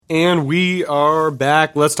And we are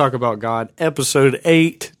back. Let's talk about God. Episode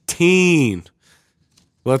 18.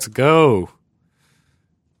 Let's go.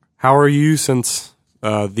 How are you since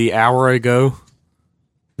the hour ago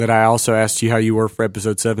that I also asked you how you were for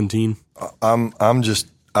episode 17? I'm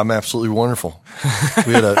absolutely wonderful.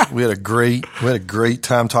 We had a great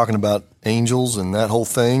time talking about angels and that whole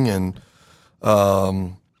thing. And I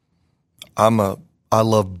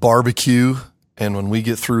love barbecue. And when we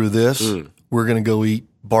get through this, we're going to go eat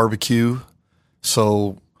barbecue.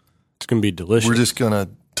 So it's going to be delicious. We're just going to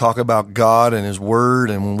talk about God and His Word.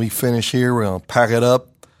 And when we finish here, we're going to pack it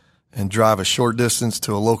up and drive a short distance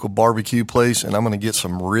to a local barbecue place. And I'm going to get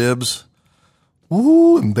some ribs,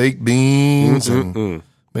 and baked beans, and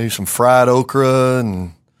maybe some fried okra,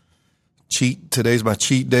 and today's my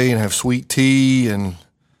cheat day, and have sweet tea. And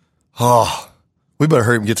we better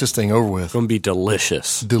hurry and get this thing over with. It's going to be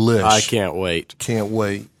delicious. Delish. I can't wait. Can't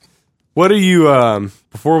wait. What are you,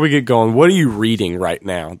 before we get going, what are you reading right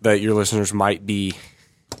now that your listeners might be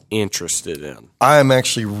interested in? I am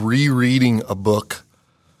actually rereading a book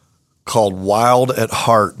called Wild at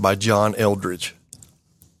Heart by John Eldredge.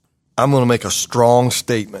 I'm going to make a strong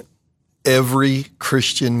statement. Every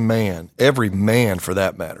Christian man, every man for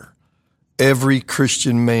that matter, every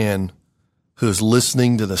Christian man who is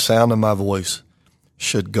listening to the sound of my voice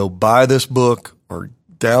should go buy this book or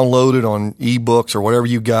download it on ebooks or whatever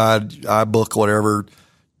you got, iBook, whatever.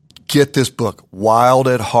 Get this book, Wild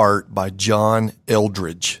at Heart by John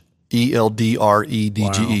Eldredge, Eldredge.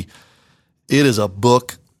 Wow. It is a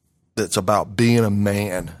book that's about being a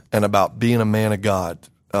man and about being a man of God.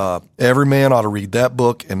 Every man ought to read that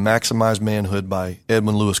book and Maximize Manhood by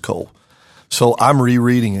Edmund Lewis Cole. So I'm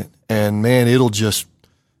rereading it, and man, it'll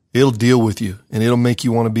deal with you, and it'll make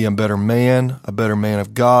you want to be a better man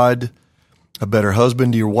of God, a better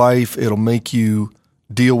husband to your wife. It'll make you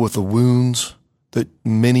deal with the wounds that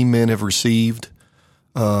many men have received.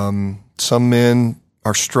 Some men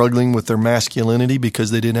are struggling with their masculinity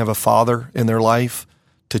because they didn't have a father in their life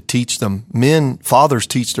to teach them. Fathers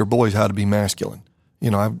teach their boys how to be masculine.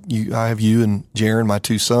 You know, I have you and Jaron, my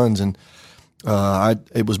two sons, and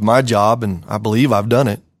it was my job, and I believe I've done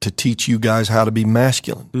it, to teach you guys how to be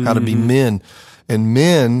masculine, how to be men. And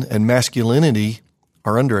men and masculinity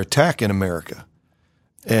are under attack in America.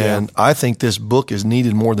 And I think this book is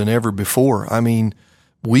needed more than ever before. I mean,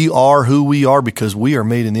 we are who we are because we are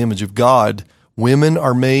made in the image of God. Women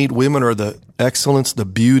are the excellence, the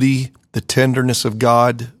beauty, the tenderness of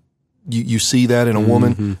God. You see that in a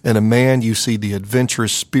woman. And a man, you see the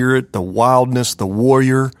adventurous spirit, the wildness, the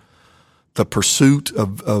warrior, the pursuit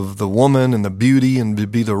of the woman and the beauty, and to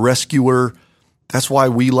be the rescuer. That's why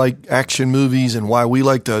we like action movies, and why we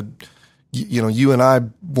like to, you and I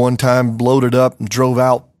one time loaded up and drove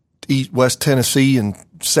out to West Tennessee and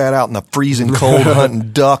sat out in the freezing cold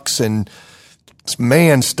hunting ducks, and it's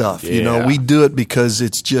man stuff. Yeah. We do it because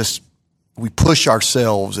it's just, we push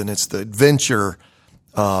ourselves, and it's the adventure.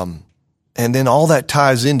 And then all that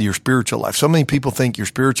ties into your spiritual life. So many people think your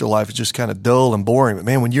spiritual life is just kind of dull and boring. But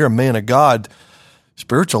man, when you're a man of God,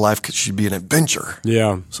 spiritual life should be an adventure.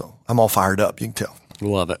 Yeah. So I'm all fired up. You can tell.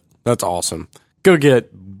 Love it. That's awesome. Go get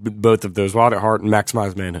both of those, Wild at Heart and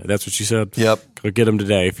Maximize Manhood. That's what you said? Yep. Go get them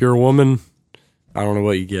today. If you're a woman, I don't know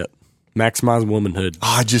what you get. Maximize Womanhood.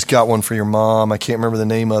 Oh, I just got one for your mom. I can't remember the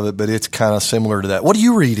name of it, but it's kind of similar to that. What are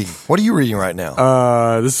you reading? What are you reading right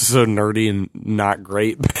now? This is so nerdy and not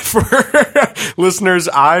great. But for listeners,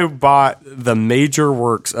 I bought the major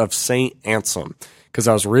works of Saint Anselm because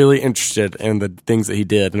I was really interested in the things that he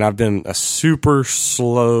did. And I've been a super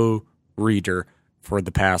slow reader for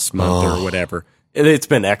the past month or whatever. It's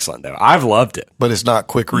been excellent, though. I've loved it. But it's not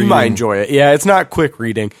quick reading. You might enjoy it. Yeah, it's not quick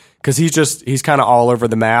reading because he's kind of all over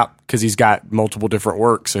the map because he's got multiple different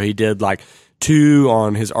works. So he did like 2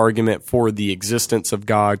 on his argument for the existence of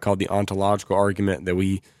God called the ontological argument that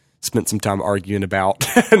we spent some time arguing about,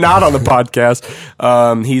 not on the podcast.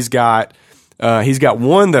 He's got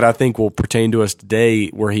one that I think will pertain to us today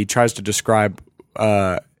where he tries to describe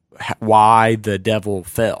why the devil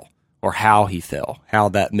fell. Or how he fell, how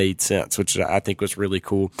that made sense, which I think was really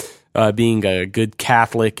cool. Being a good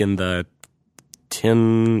Catholic in the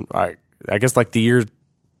I guess like the year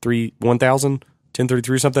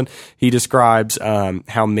 1033 something, he describes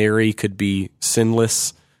how Mary could be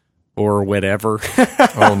sinless or whatever.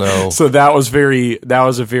 Oh no! So that was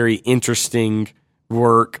a very interesting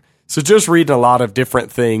work. So just reading a lot of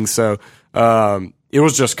different things. So it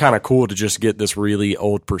was just kind of cool to just get this really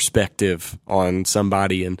old perspective on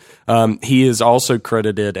somebody. And he is also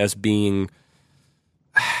credited as being,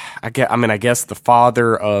 I guess the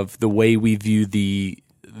father of the way we view the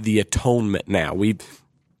atonement now.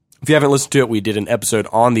 If you haven't listened to it, we did an episode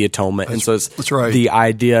on the atonement, and so it's that's right. the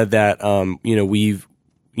idea that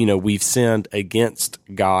we've sinned against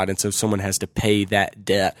God, and so someone has to pay that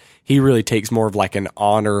debt. He really takes more of like an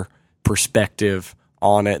honor perspective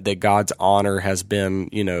on it, that God's honor has been,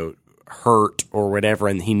 hurt or whatever,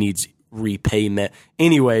 and he needs repayment.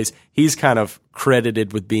 Anyways, he's kind of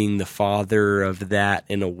credited with being the father of that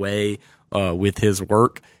in a way with his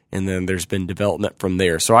work, and then there's been development from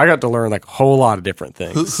there. So I got to learn like a whole lot of different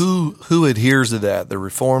things. Who adheres to that? The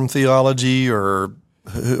Reformed theology or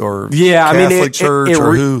yeah, Catholic Church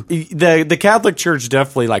or who? The Catholic Church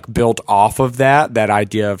definitely like built off of that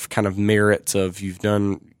idea of kind of merits of you've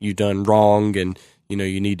done wrong and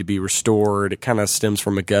you need to be restored. It kind of stems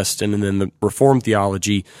from Augustine, and then the Reformed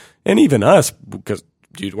theology, and even us, because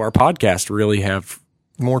due to our podcast, really have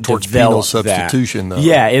more towards penal substitution, though.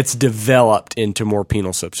 Yeah, it's developed into more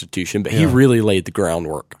penal substitution, but he really laid the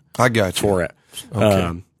groundwork. I got you for it.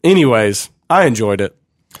 Okay. Anyways, I enjoyed it.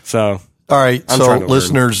 So, all right. So,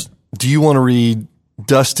 listeners, do you want to read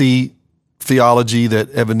dusty theology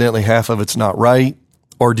that evidently half of it's not right,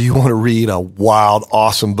 or do you want to read a wild,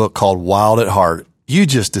 awesome book called Wild at Heart? You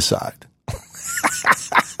just decide.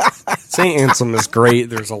 St. Anselm is great.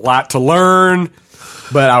 There's a lot to learn,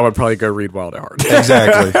 but I would probably go read Wild at Heart.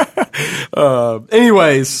 Exactly.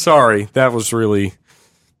 Anyways, sorry.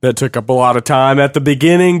 That took up a lot of time at the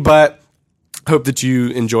beginning, but hope that you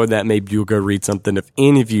enjoyed that. Maybe you'll go read something. If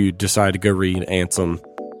any of you decide to go read Anselm,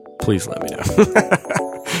 please let me know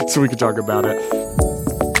so we can talk about it.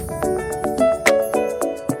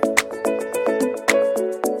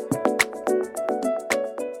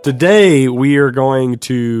 Today, we are going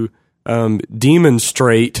to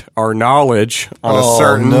demonstrate our knowledge on a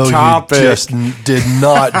certain topic. You just did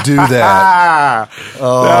not do that. That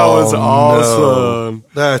was awesome. No.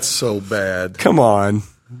 That's so bad. Come on.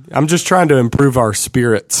 I'm just trying to improve our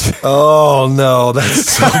spirits. Oh, no,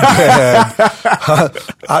 that's so bad.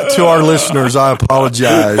 To our listeners, I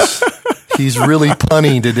apologize. He's really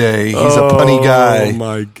punny today. He's a punny guy. Oh,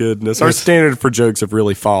 my goodness. Our standard for jokes have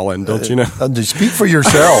really fallen, don't you know? Speak for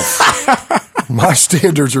yourself. My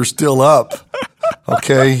standards are still up.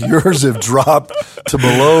 Okay? Yours have dropped to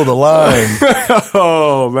below the line.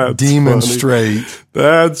 Oh, that's Demonstrate. Funny.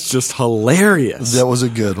 That's just hilarious. That was a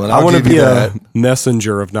good one. I want to be a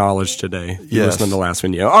messenger of knowledge today. You listen to the last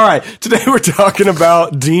video. All right. Today we're talking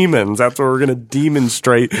about demons. That's where we're going to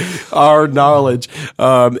demonstrate our knowledge.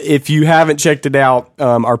 If you haven't checked it out,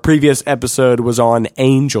 our previous episode was on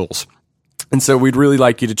angels. And so we'd really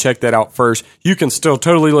like you to check that out first. You can still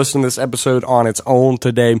totally listen to this episode on its own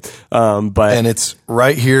today. And it's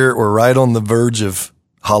right here. We're right on the verge of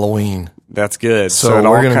Halloween. That's good. So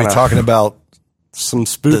we're going to be talking about some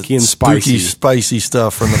spooky and spicy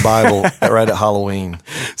stuff from the Bible right at Halloween.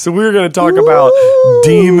 So we're going to talk about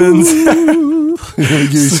demons. We're going to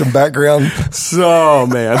give you some background. So,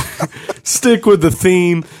 man, stick with the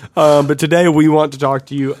theme. But today we want to talk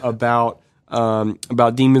to you about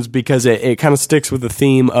demons because it kind of sticks with the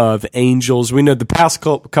theme of angels. We know the past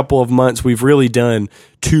couple of months we've really done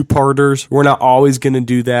two-parters. We're not always going to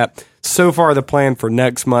do that. So far, the plan for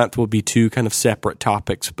next month will be two kind of separate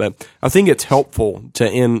topics, but I think it's helpful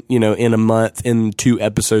to in a month, in 2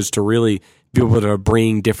 episodes, to really be able to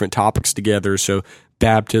bring different topics together. So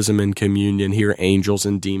baptism and communion, here angels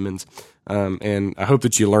and demons, and I hope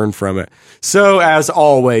that you learn from it. So as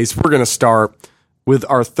always, we're going to start with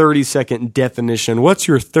our 30-second definition. What's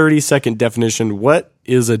your 30-second definition? What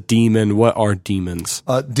is a demon? What are demons?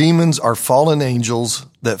 Demons are fallen angels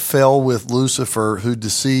that fell with Lucifer, who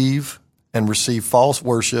deceive and receive false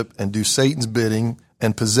worship and do Satan's bidding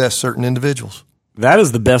and possess certain individuals. That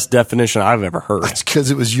is the best definition I've ever heard. That's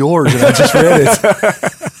because it was yours and I just read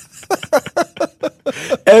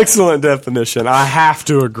it. Excellent definition. I have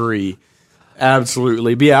to agree.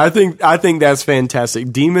 Absolutely. But yeah, I think that's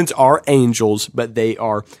fantastic. Demons are angels, but they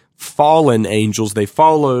are fallen angels. They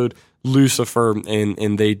followed Lucifer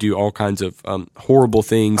and they do all kinds of horrible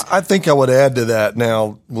things. I think I would add to that.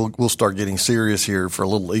 Now we'll start getting serious here for at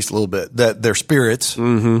least a little bit. That they're spirits.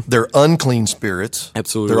 Mm-hmm. They're unclean spirits.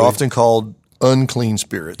 Absolutely. They're often called unclean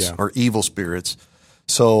spirits or evil spirits.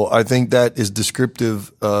 So I think that is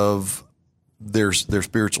descriptive of their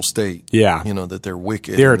spiritual state. Yeah. That they're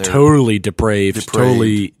wicked. They're totally depraved,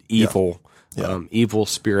 totally evil. Yeah. Evil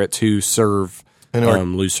spirits who serve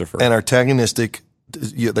Lucifer. And antagonistic,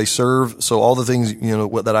 they serve. So all the things,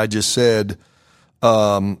 what that I just said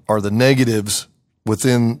are the negatives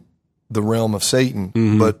within the realm of Satan.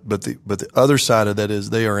 Mm-hmm. But the other side of that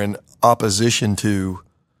is they are in opposition to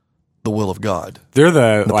the will of God. They're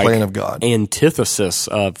the plan of God. Antithesis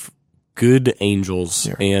of good angels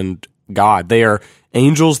and God. They are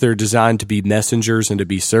Angels, they're designed to be messengers and to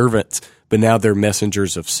be servants, but now they're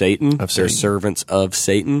messengers of Satan. They're servants of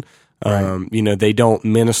Satan. Right. They don't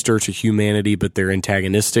minister to humanity, but they're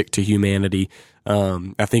antagonistic to humanity.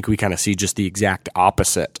 I think we kind of see just the exact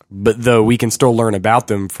opposite, but though we can still learn about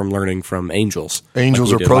them from learning from angels.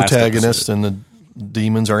 Angels are protagonists and the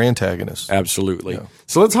demons are antagonists. Absolutely. Yeah.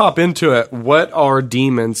 So let's hop into it. What are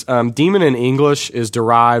demons? Demon in English is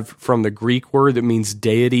derived from the Greek word that means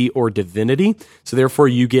deity or divinity. So therefore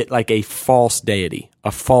you get like a false deity,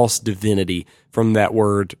 a false divinity from that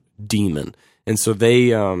word demon. And so they,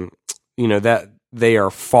 that they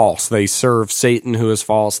are false. They serve Satan, who is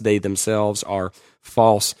false. They themselves are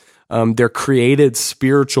false. They're created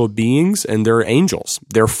spiritual beings, and they're angels.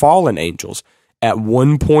 They're fallen angels. At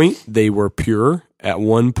one point, they were pure. At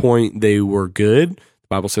one point, they were good. The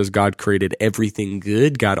Bible says God created everything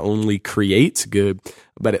good. God only creates good.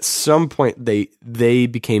 But at some point, they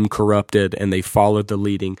became corrupted, and they followed the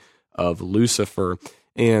leading of Lucifer.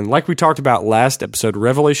 And like we talked about last episode,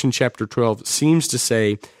 Revelation chapter 12 seems to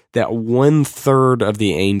say that 1/3 of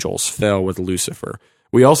the angels fell with Lucifer.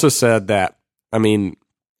 We also said that, the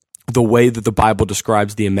way that the Bible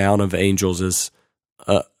describes the amount of angels is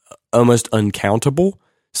almost uncountable.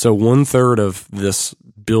 So 1/3 of this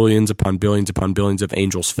billions upon billions upon billions of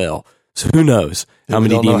angels fell. So who knows how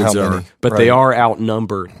many demons there are, but they are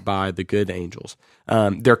outnumbered by the good angels.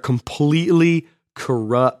 They're completely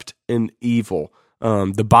corrupt and evil.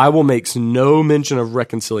 The Bible makes no mention of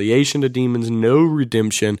reconciliation to demons, no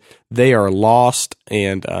redemption. They are lost,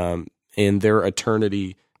 and their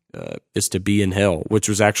eternity is to be in hell, which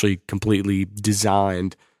was actually completely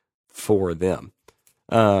designed for them.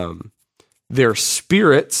 They're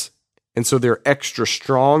spirits, and so they're extra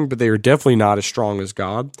strong, but they are definitely not as strong as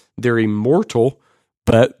God. They're immortal,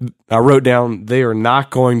 but I wrote down they are not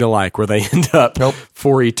going to like where they end up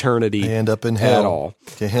for eternity. They end up in hell, at all.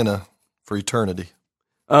 Gehenna, for eternity.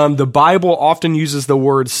 The Bible often uses the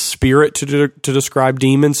word spirit to describe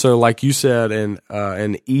demons. So like you said,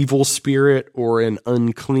 an evil spirit or an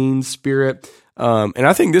unclean spirit. And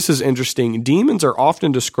I think this is interesting. Demons are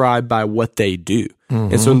often described by what they do.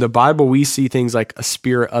 Mm-hmm. And so in the Bible, we see things like a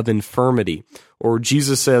spirit of infirmity, or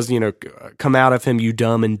Jesus says, come out of him, you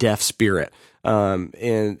dumb and deaf spirit.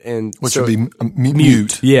 Which would be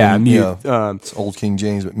mute. Yeah, mute. Yeah. It's Old King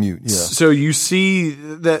James, but mute. Yeah. So you see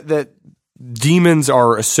that demons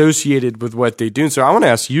are associated with what they do. And so I want to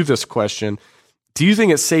ask you this question. Do you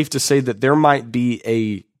think it's safe to say that there might be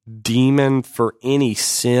a demon for any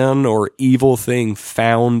sin or evil thing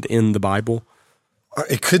found in the Bible?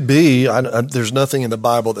 It could be. There's nothing in the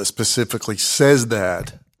Bible that specifically says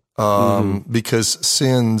that, because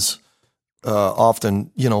sins often,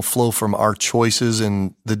 flow from our choices,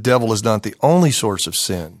 and the devil is not the only source of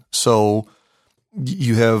sin. So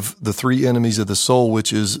you have the three enemies of the soul,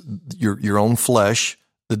 which is your own flesh,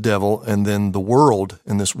 the devil, and then the world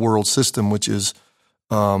and this world system, which is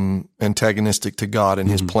antagonistic to God and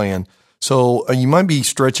his plan. So you might be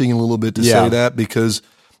stretching a little bit to say that, because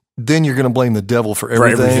then you're going to blame the devil for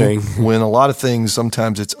everything. When a lot of things,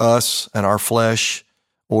 sometimes it's us and our flesh,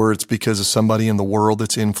 or it's because of somebody in the world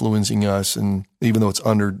that's influencing us. And even though it's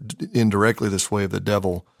indirectly this way of the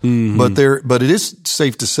devil, but it is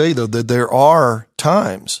safe to say though, that there are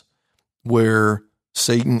times where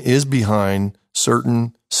Satan is behind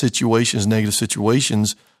certain situations, negative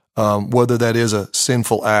situations, whether that is a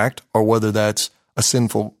sinful act or whether that's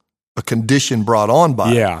a condition brought on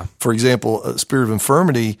by, for example, a spirit of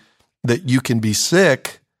infirmity, that you can be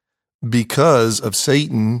sick because of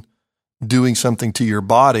Satan doing something to your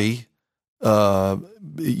body. And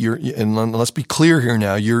let's be clear here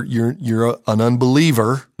now. You're an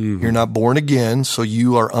unbeliever. You're not born again, so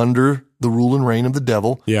you are under the rule and reign of the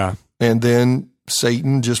devil. Yeah. And then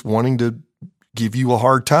Satan, just wanting to give you a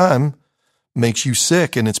hard time, makes you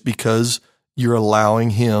sick, and it's because you're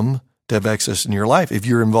allowing him to have access in your life. If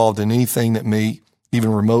you're involved in anything that may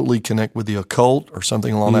even remotely connect with the occult or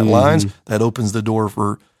something along that lines, that opens the door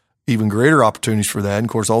for even greater opportunities for that. And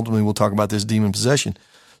of course, ultimately, we'll talk about this demon possession.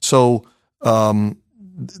 So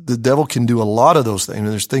the devil can do a lot of those things.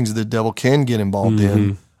 There's things that the devil can get involved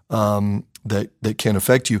in that can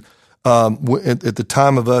affect you. At the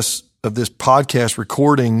time of this podcast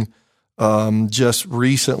recording, just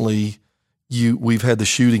recently, we've had the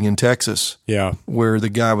shooting in Texas, where the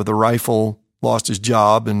guy with the rifle lost his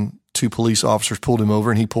job, and 2 police officers pulled him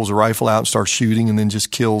over, and he pulls a rifle out and starts shooting, and then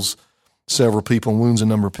just kills several people and wounds a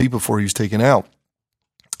number of people before he was taken out.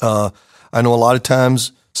 I know a lot of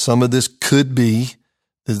times some of this could be,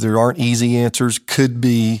 there aren't easy answers, could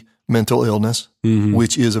be mental illness,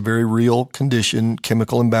 which is a very real condition,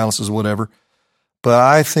 chemical imbalances, whatever. But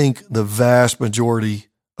I think the vast majority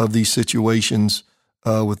of these situations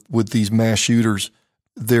with these mass shooters,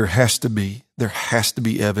 there has to be,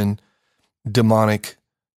 Evan, demonic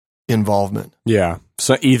involvement. Yeah.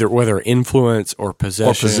 So either whether influence or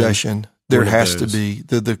possession. There has to be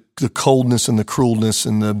the coldness and the cruelness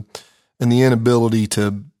and the inability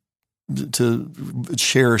to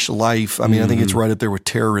cherish life. I mean, I think it's right up there with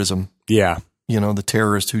terrorism. Yeah. The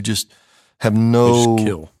terrorists who just have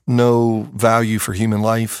no value for human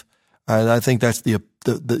life. I think that's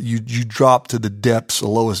you drop to the depths, the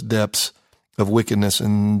lowest depths of wickedness,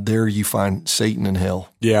 and there you find Satan in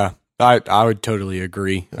hell. Yeah, I would totally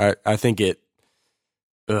agree. I think it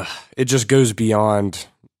just goes beyond.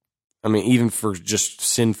 I mean, even for just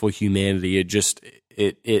sinful humanity,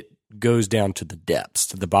 it goes down to the depths,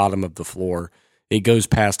 to the bottom of the floor. It goes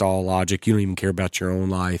past all logic. You don't even care about your own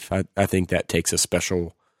life. I think that takes a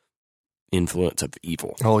special influence of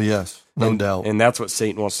evil. Oh, yes, no doubt. And that's what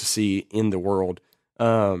Satan wants to see in the world.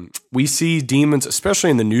 We see demons, especially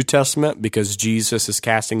in the New Testament, because Jesus is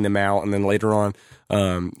casting them out, and then later on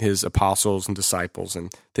his apostles and disciples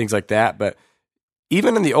and things like that. But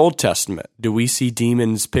even in the Old Testament, do we see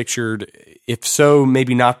demons pictured? If so,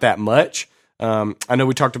 maybe not that much. I know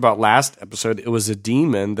we talked about last episode, it was a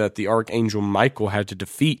demon that the archangel Michael had to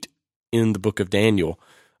defeat in the book of Daniel,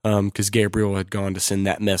 because Gabriel had gone to send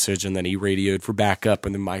that message, and then he radioed for backup,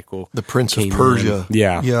 and then Michael, the prince of Persia.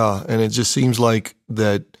 Yeah. And it just seems like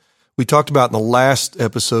that we talked about in the last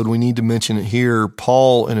episode, we need to mention it here.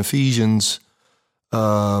 Paul in Ephesians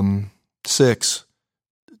 6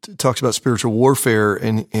 talks about spiritual warfare,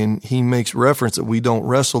 and he makes reference that we don't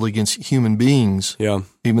wrestle against human beings. Yeah.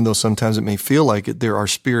 Even though sometimes it may feel like it, there are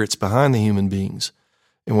spirits behind the human beings.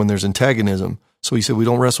 And when there's antagonism. So he said we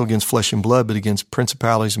don't wrestle against flesh and blood, but against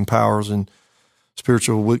principalities and powers and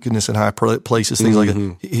spiritual wickedness in high places, things like that.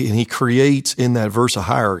 And he creates in that verse a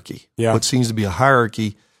hierarchy. Yeah. What seems to be a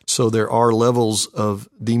hierarchy. So there are levels of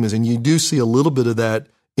demons. And you do see a little bit of that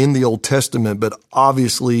in the Old Testament, but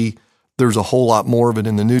obviously there's a whole lot more of it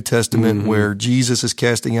in the New Testament where Jesus is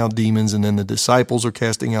casting out demons, and then the disciples are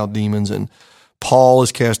casting out demons, and Paul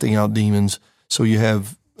is casting out demons. So you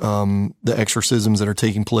have the exorcisms that are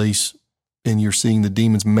taking place, and you're seeing the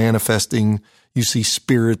demons manifesting. You see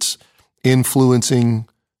spirits influencing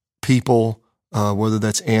people, whether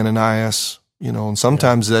that's Ananias, and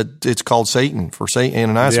sometimes that it's called Satan. For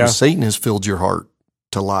Ananias, Satan has filled your heart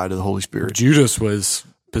to lie to the Holy Spirit. Judas was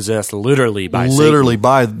possessed literally by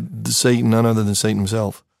Satan, none other than Satan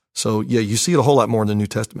himself. So, yeah, you see it a whole lot more in the New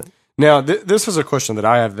Testament. Now, this is a question that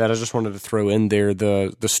I have that I just wanted to throw in there.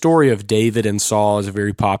 The story of David and Saul is a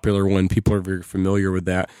very popular one. People are very familiar with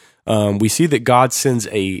that. We see that God sends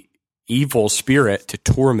a evil spirit to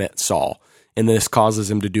torment Saul, and this causes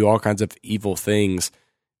him to do all kinds of evil things.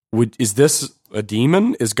 Is this a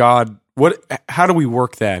demon? Is God what? How do we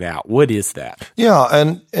work that out? What is that? Yeah,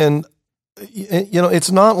 and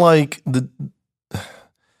it's not like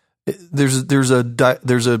there's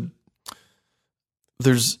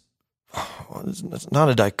it's not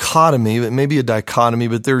a dichotomy, but maybe a dichotomy,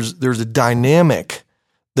 but there's a dynamic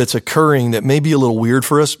that's occurring that may be a little weird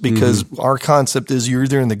for us, because our concept is you're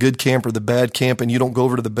either in the good camp or the bad camp, and you don't go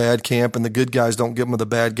over to the bad camp, and the good guys don't get them with the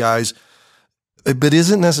bad guys. But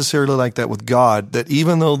isn't necessarily like that with God, that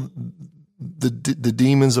even though the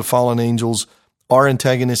demons of fallen angels are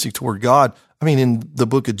antagonistic toward God, I mean, in the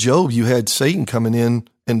book of Job, you had Satan coming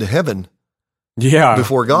into heaven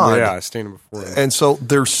before God. Yeah, standing before him. And so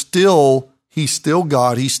he's still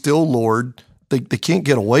God, he's still Lord. They can't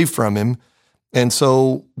get away from him. And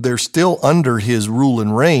so they're still under his rule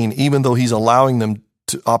and reign, even though he's allowing them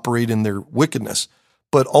to operate in their wickedness.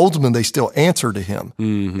 But ultimately, they still answer to him.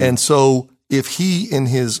 And so if he, in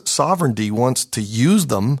his sovereignty, wants to use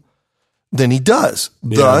them, then he does.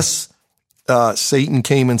 Yeah. Thus, Satan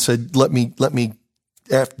came and said, let me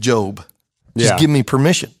F Job. Just give me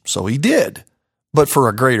permission. So he did, but for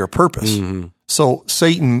a greater purpose. So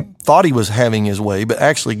Satan thought he was having his way, but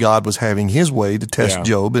actually God was having his way to test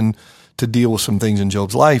Job and to deal with some things in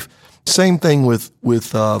Job's life. Same thing with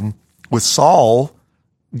Saul.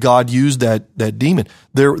 God used that demon.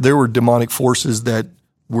 There were demonic forces that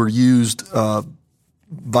were used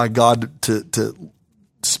by God to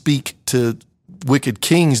speak to wicked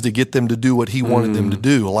kings to get them to do what he wanted them to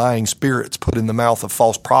do. Lying spirits put in the mouth of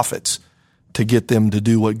false prophets to get them to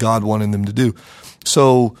do what God wanted them to do.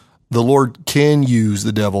 So the Lord can use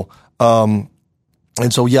the devil.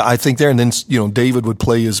 And so, I think there, and then, David would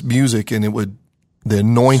play his music, and the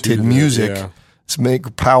anointed music, it's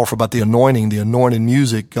make powerful about the anointed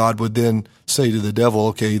music. God would then say to the devil,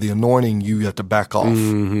 okay, the anointing, you have to back off.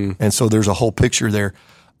 And so there's a whole picture there.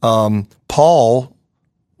 Paul,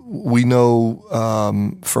 we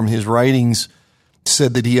know from his writings,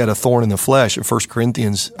 said that he had a thorn in the flesh. In 1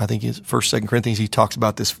 Corinthians, I think it's 1st, 2 Corinthians, he talks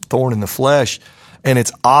about this thorn in the flesh. And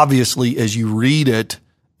it's obviously, as you read it,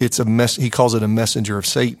 it's he calls it a messenger of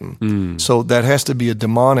Satan. So that has to be a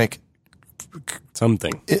demonic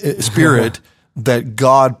spirit that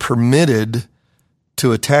God permitted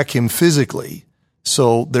to attack him physically.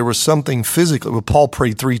 So there was something physically. Well, Paul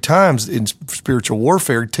prayed 3 times in spiritual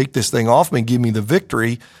warfare, take this thing off me, give me the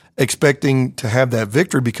victory, expecting to have that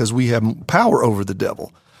victory because we have power over the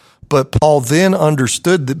devil. But Paul then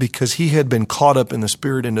understood that because he had been caught up in the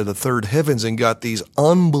spirit into the third heavens and got these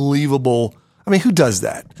unbelievable, I mean, who does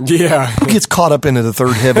that? Yeah. Who gets caught up into the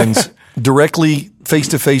third heavens directly face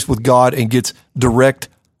to face with God and gets direct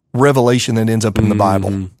revelation that ends up in the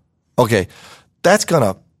Bible? Okay. That's going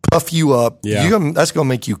to puff you up. Yeah. That's going to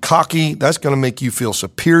make you cocky. That's going to make you feel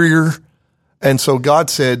superior. And so God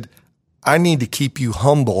said, I need to keep you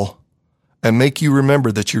humble and make you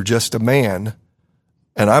remember that you're just a man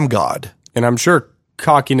and I'm God. And I'm sure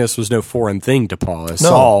cockiness was no foreign thing to Paul. As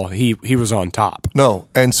Saul, he was on top. No.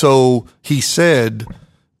 And so he said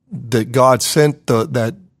that God sent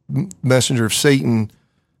that messenger of Satan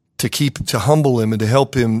to humble him and to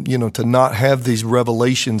help him, to not have these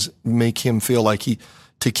revelations make him feel like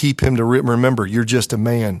to keep him to remember, you're just a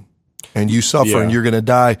man and you suffer and you're going to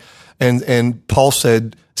die. And Paul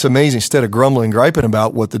said, it's amazing. Instead of grumbling, griping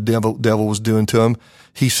about what the devil was doing to him,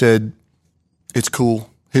 he said, it's cool.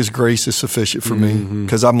 His grace is sufficient for me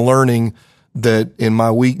because I'm learning that in my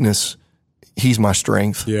weakness, he's my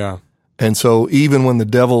strength. Yeah. And so even when the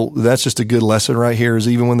devil, that's just a good lesson right here, is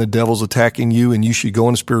even when the devil's attacking you and you should go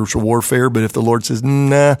into spiritual warfare, but if the Lord says,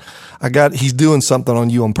 nah, he's doing something on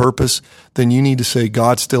you on purpose, then you need to say,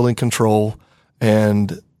 God's still in control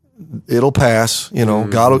and it'll pass.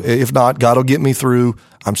 God, if not, God will get me through.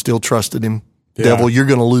 I'm still trusting him. Yeah. Devil, you're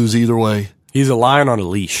going to lose either way. He's a lion on a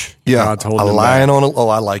leash. Yeah, God's holding a lion on a. Oh,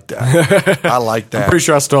 I like that. I like that. I'm pretty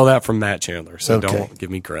sure I stole that from Matt Chandler, so don't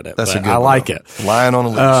give me credit. That's a good one. I like it. Lion on a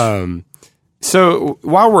leash. So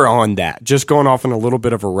while we're on that, just going off on a little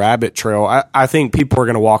bit of a rabbit trail, I think people are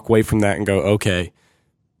going to walk away from that and go, okay,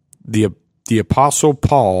 the Apostle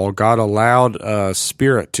Paul, God allowed a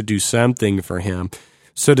spirit to do something for him.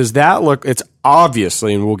 So does that look? It's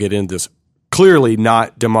obviously, and we'll get into this, clearly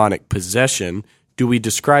not demonic possession. Do we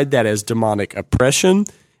describe that as demonic oppression?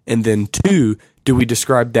 And then 2, do we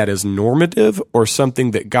describe that as normative or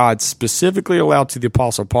something that God specifically allowed to the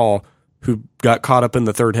Apostle Paul, who got caught up in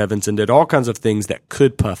the third heavens and did all kinds of things that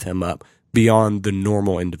could puff him up beyond the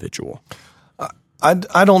normal individual?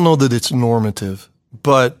 I don't know that it's normative,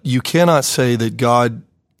 but you cannot say that God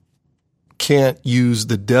can't use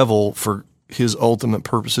the devil for his ultimate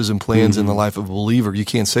purposes and plans in the life of a believer. You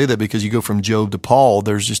can't say that because you go from Job to Paul,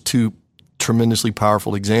 there's just 2 tremendously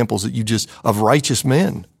powerful examples of righteous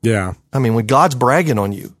men. Yeah. I mean, when God's bragging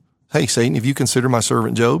on you, hey, Satan, if you consider my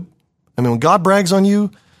servant Job, I mean, when God brags on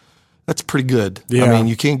you, that's pretty good. Yeah. I mean,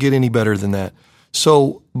 you can't get any better than that.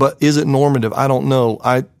 So, but is it normative? I don't know.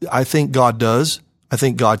 I think God does. I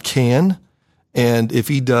think God can. And if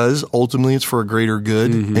he does, ultimately it's for a greater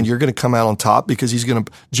good. And you're going to come out on top because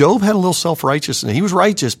Job had a little self-righteousness. He was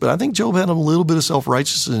righteous, but I think Job had a little bit of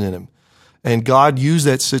self-righteousness in him. And God used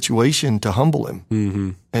that situation to humble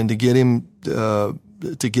him and to get him, to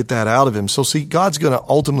get that out of him. So see, God's going to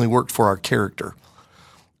ultimately work for our character.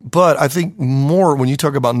 But I think more, when you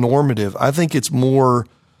talk about normative, I think it's more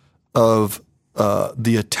of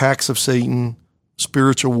the attacks of Satan,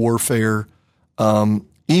 spiritual warfare,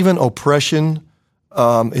 even oppression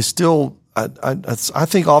is still, I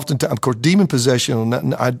think oftentimes, of course, demon possession,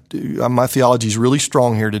 my theology is really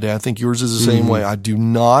strong here today. I think yours is the same way. I do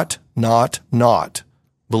not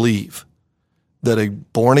believe that a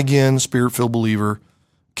born-again, spirit-filled believer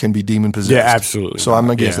can be demon-possessed. Yeah, absolutely. So I'm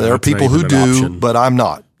against that. There are people who do, but I'm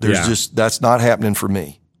not. That's not happening for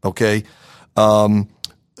me, okay?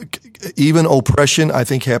 Even oppression, I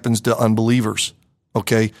think, happens to unbelievers,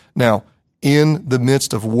 okay? Now, in the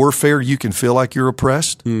midst of warfare, you can feel like you're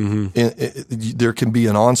oppressed. There can be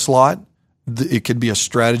an onslaught. It could be a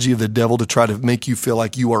strategy of the devil to try to make you feel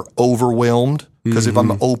like you are overwhelmed. Because if I'm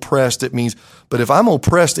oppressed, it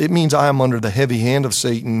means I am under the heavy hand of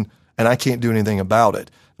Satan and I can't do anything about it.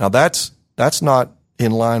 Now that's not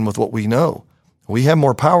in line with what we know. We have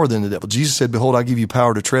more power than the devil. Jesus said, behold, I give you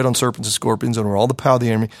power to tread on serpents and scorpions and over all the power of the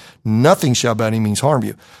enemy. Nothing shall by any means harm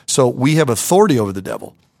you. So we have authority over the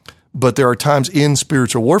devil. But there are times in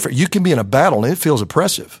spiritual warfare, you can be in a battle and it feels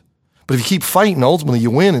oppressive. But if you keep fighting, ultimately you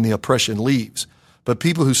win and the oppression leaves. But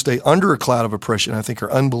people who stay under a cloud of oppression, I think,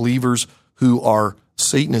 are unbelievers who are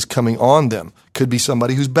Satan is coming on them. Could be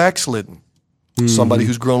somebody who's backslidden, somebody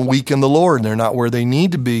who's grown weak in the Lord and they're not where they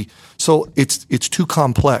need to be. So it's too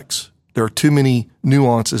complex. There are too many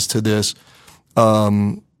nuances to this.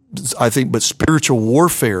 I think, but spiritual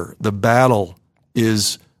warfare, the battle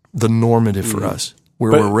is the normative for us,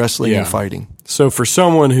 where we're wrestling and fighting. So for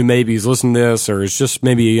someone who maybe is listening to this or is just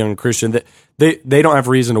maybe a young Christian, that they don't have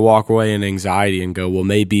reason to walk away in anxiety and go, well,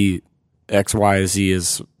 maybe X, Y, Z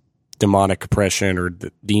is demonic oppression or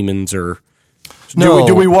demons or... No.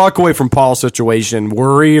 Do we walk away from Paul's situation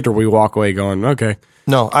worried, or we walk away going, okay?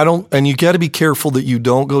 No, I don't. And you got to be careful that you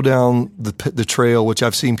don't go down the trail, which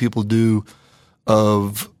I've seen people do,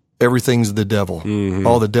 of everything's the devil.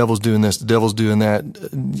 Oh, the devil's doing this, the devil's doing that.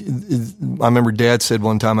 I remember Dad said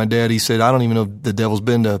one time, he said, I don't even know if the devil's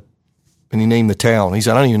been to, and he named the town. He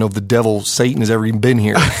said, I don't even know if the devil, Satan, has ever even been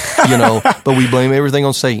here, but we blame everything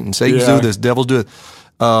on Satan. Satan's do this, devils do it.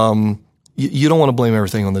 You don't want to blame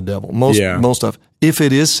everything on the devil. Most stuff. If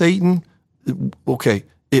it is Satan, okay,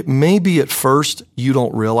 it may be at first you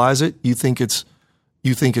don't realize it. You think it's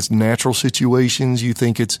natural situations.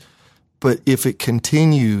 But if it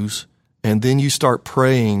continues and then you start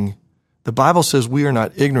praying, the Bible says we are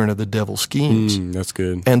not ignorant of the devil's schemes. That's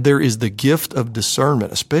good. And there is the gift of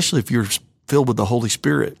discernment, especially if you're filled with the Holy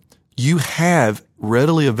Spirit. You have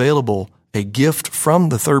readily available a gift from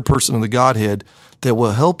the third person of the Godhead that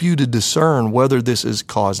will help you to discern whether this is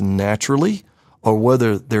caused naturally or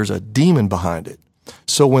whether there's a demon behind it.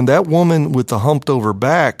 So when that woman with the humped over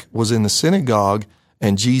back was in the synagogue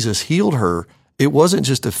and Jesus healed her, it wasn't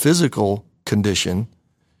just a physical condition.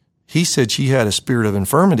 He said she had a spirit of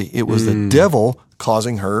infirmity. It was the devil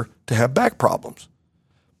causing her to have back problems.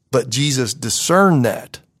 But Jesus discerned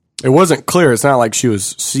that. It wasn't clear. It's not like she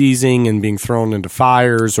was seizing and being thrown into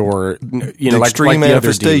fires or, extreme like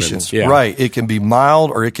manifestations. The other demons. Yeah. Right. It can be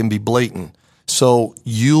mild or it can be blatant. So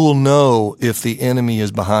you'll know if the enemy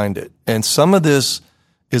is behind it. And some of this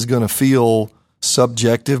is going to feel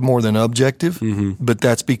subjective more than objective, but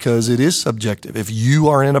that's because it is subjective. If you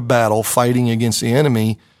are in a battle fighting against the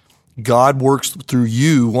enemy, God works through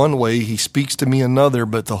you one way, he speaks to me another,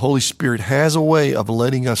 but the Holy Spirit has a way of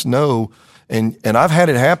letting us know. And I've had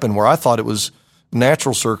it happen where I thought it was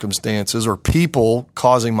natural circumstances or people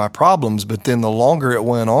causing my problems, but then the longer it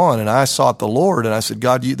went on and I sought the Lord and I said,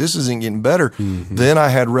 God, this isn't getting better. Then I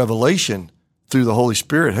had revelation through the Holy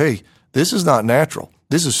Spirit. Hey, this is not natural.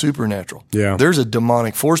 This is supernatural. Yeah. There's a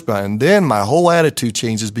demonic force behind it. And then my whole attitude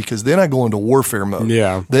changes because then I go into warfare mode.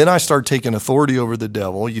 Yeah. Then I start taking authority over the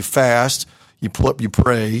devil. You fast, you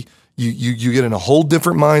pray, you get in a whole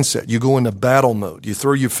different mindset. You go into battle mode. You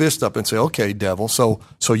throw your fist up and say, okay, devil, so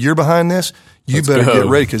you're behind this? Let's better get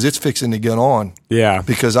ready because it's fixing to get on. Yeah.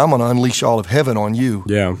 Because I'm going to unleash all of heaven on you.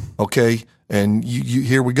 Yeah. Okay? And you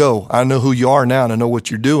here we go. I know who you are now and I know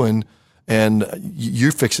what you're doing, and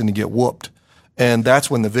you're fixing to get whooped. And that's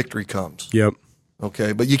when the victory comes. Yep.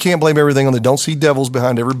 Okay? But you can't blame everything on don't see devils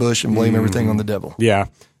behind every bush and blame everything on the devil. Yeah.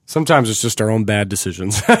 Sometimes it's just our own bad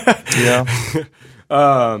decisions. Yeah.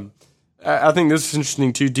 I think this is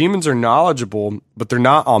interesting too. Demons are knowledgeable, but they're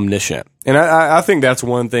not omniscient. And I think that's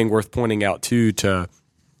one thing worth pointing out too, to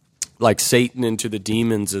like Satan and to the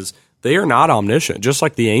demons, is they are not omniscient. Just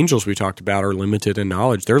like the angels we talked about are limited in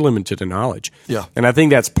knowledge. They're limited in knowledge. Yeah. And I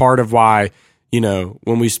think that's part of why,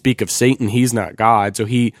 when we speak of Satan, he's not God. So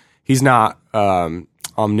he's not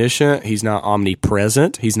omniscient. He's not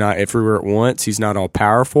omnipresent. He's not everywhere at once. He's not all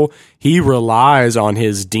powerful. He relies on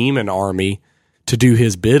his demon army to do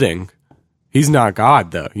his bidding. He's not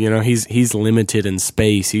God, though. He's limited in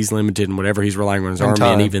space. He's limited in whatever he's relying on his army,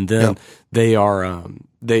 time. and even then, they are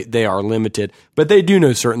they are limited. But they do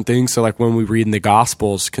know certain things. So, like when we read in the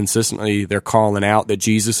Gospels, consistently they're calling out that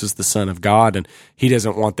Jesus is the Son of God, and he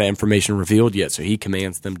doesn't want that information revealed yet. So he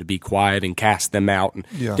commands them to be quiet and cast them out, and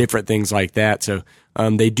different things like that. So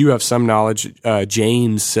they do have some knowledge.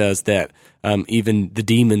 James says that even the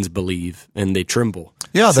demons believe and they tremble.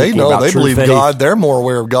 Yeah, they know. They believe God. They're more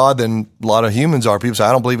aware of God than a lot of humans are. People say,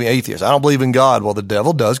 I don't believe in atheists. I don't believe in God. Well, the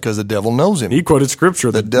devil does because the devil knows him. He quoted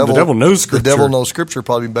Scripture. The devil knows Scripture. The devil knows Scripture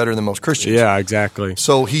probably better than most Christians. Yeah, exactly.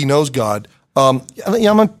 So he knows God. I'm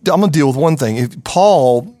going to deal with one thing. If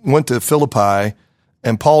Paul went to Philippi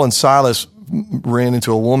and Paul and Silas ran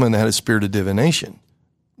into a woman that had a spirit of divination.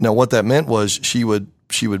 Now, what that meant was she would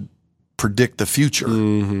predict the future.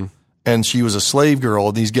 Mm-hmm. And she was a slave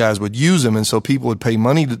girl. These guys would use them, and so people would pay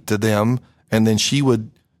money to them, and then she would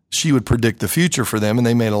predict the future for them, and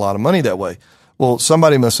they made a lot of money that way. Well,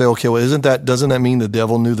 somebody must say, okay, well, doesn't that mean the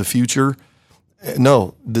devil knew the future?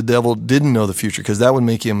 No, the devil didn't know the future because that would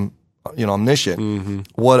make him, omniscient. Mm-hmm.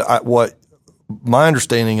 What my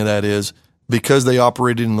understanding of that is because they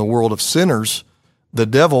operated in the world of sinners, the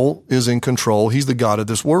devil is in control. He's the god of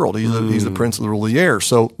this world. He's the prince of the rule of the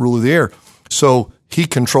air. So he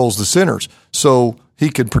controls the sinners. So he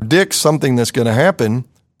could predict something that's going to happen.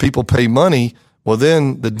 People pay money. Well,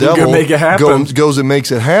 then the devil goes and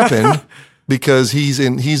makes it happen because he's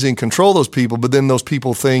in control of those people. But then those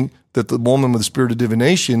people think that the woman with the spirit of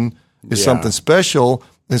divination is something special.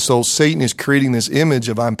 And so Satan is creating this image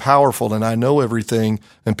of I'm powerful and I know everything,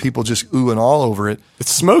 and people just ooh and all over it. It's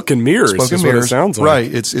smoke and mirrors. What it sounds like.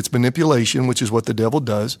 Right. It's manipulation, which is what the devil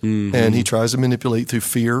does. Mm-hmm. And he tries to manipulate through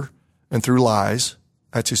fear and through lies.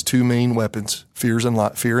 That's his two main weapons, fear and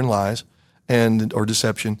lies, or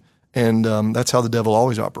deception. And that's how the devil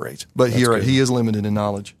always operates. But he is limited in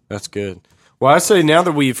knowledge. That's good. Well, I say now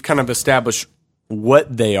that we've kind of established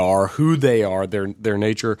what they are, who they are, their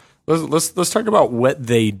nature, let's talk about what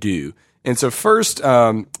they do. And so first,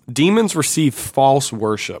 demons receive false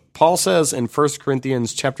worship. Paul says in 1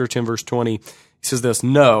 Corinthians chapter 10, verse 20, he says this,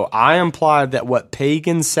 "No, I imply that what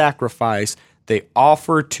pagans sacrifice, they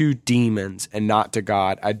offer to demons and not to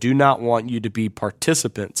God. I do not want you to be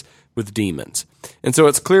participants with demons." And so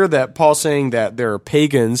it's clear that Paul's saying that there are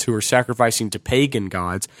pagans who are sacrificing to pagan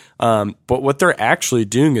gods, but what they're actually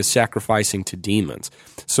doing is sacrificing to demons.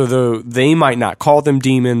 So though they might not call them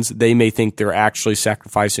demons, they may think they're actually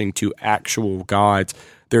sacrificing to actual gods.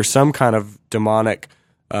 There's some kind of demonic,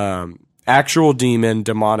 actual demon,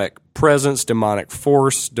 demonic presence, demonic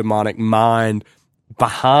force, demonic mind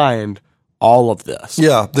behind all of this.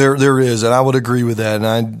 Yeah, there is, and I would agree with that.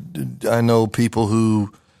 And I know people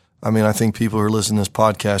who, I think people who are listening to this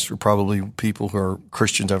podcast are probably people who are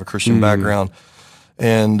Christians, have a Christian background.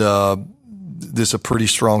 And this is a pretty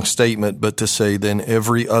strong statement, but to say then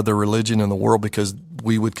every other religion in the world, because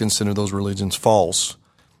we would consider those religions false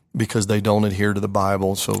because they don't adhere to the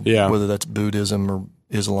Bible. So whether that's Buddhism or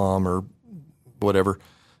Islam or whatever,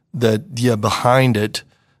 behind it,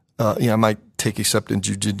 I might take except in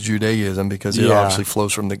Judaism because it obviously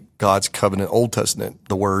flows from the God's covenant, Old Testament,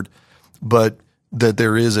 the word, but that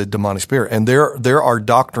there is a demonic spirit. And there are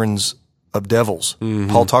doctrines of devils.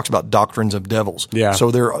 Mm-hmm. Paul talks about doctrines of devils. Yeah.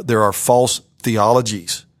 So there are false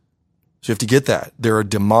theologies. So you have to get that. There are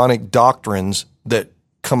demonic doctrines that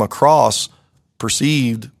come across,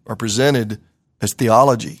 perceived, or presented as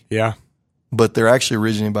theology. Yeah. But they're actually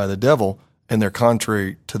originated by the devil, and they're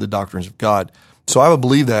contrary to the doctrines of God. So I would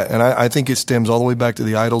believe that, and I think it stems all the way back to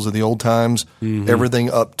the idols of the old times,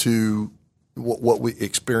 everything up to what we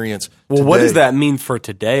experience today. What does that mean for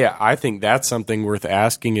today? I think that's something worth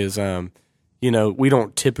asking is, we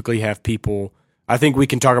don't typically have people, I think we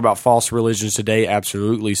can talk about false religions today,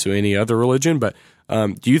 absolutely, so any other religion, but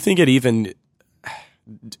do you think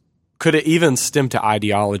could it even stem to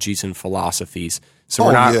ideologies and philosophies? So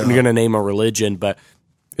we're not going to name a religion, but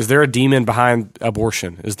is there a demon behind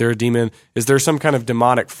abortion? Is there a demon? Is there some kind of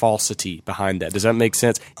demonic falsity behind that? Does that make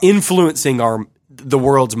sense? Influencing the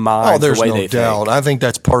world's mind the way they think. There's no doubt. I think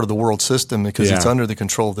that's part of the world system because it's under the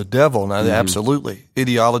control of the devil. Now, absolutely.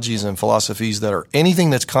 Ideologies and philosophies that are anything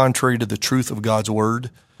that's contrary to the truth of God's word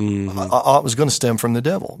is going to stem from the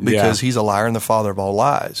devil because he's a liar and the father of all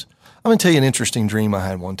lies. I'm going to tell you an interesting dream I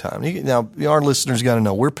had one time. Now, our listeners got to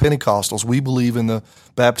know, we're Pentecostals. We believe in the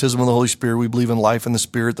baptism of the Holy Spirit. We believe in life in the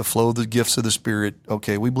Spirit, the flow of the gifts of the Spirit.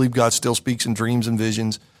 Okay, we believe God still speaks in dreams and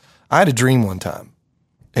visions. I had a dream one time.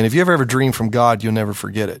 And if you ever have a dream from God, you'll never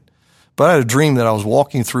forget it. But I had a dream that I was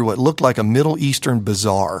walking through what looked like a Middle Eastern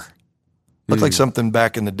bazaar. Looked like something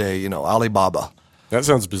back in the day, Alibaba. That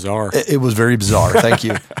sounds bizarre. It was very bizarre. Thank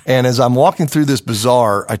you. And as I'm walking through this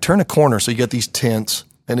bazaar, I turn a corner. So you got these tents.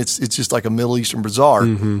 And it's just like a Middle Eastern bazaar.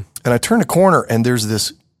 And I turn a corner, and there's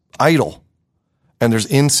this idol, and there's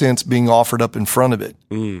incense being offered up in front of it.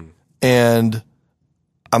 And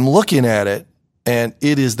I'm looking at it, and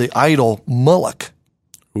it is the idol Moloch.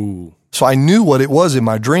 Ooh. So I knew what it was in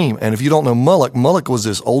my dream. And if you don't know Moloch was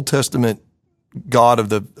this Old Testament god of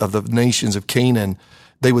the nations of Canaan.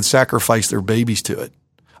 They would sacrifice their babies to it.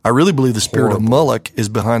 I really believe the spirit of Moloch is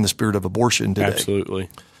behind the spirit of abortion today. Absolutely.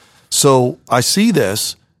 So I see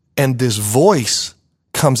this, and this voice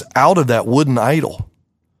comes out of that wooden idol,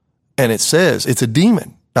 and it says, it's a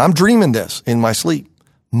demon. Now, I'm dreaming this in my sleep.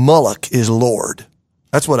 Moloch is Lord.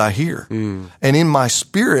 That's what I hear. And in my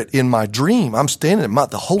spirit, in my dream, I'm standing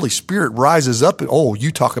the Holy Spirit rises up, and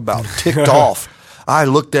you talk about ticked off. I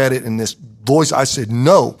looked at it in this voice. I said,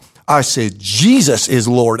 no. I said, Jesus is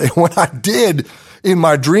Lord. And when I did, in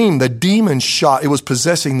my dream, the demon shot. It was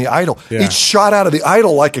possessing the idol. Yeah. It shot out of the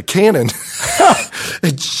idol like a cannon.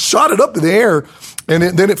 It shot it up in the air, and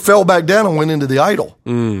then it fell back down and went into the idol.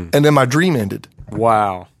 And then my dream ended.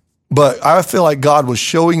 Wow. But I feel like God was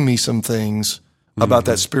showing me some things about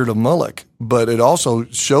that spirit of Moloch, but it also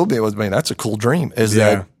showed me, man, that's a cool dream, is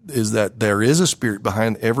that there is a spirit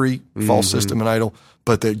behind every false system and idol,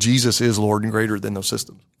 but that Jesus is Lord and greater than those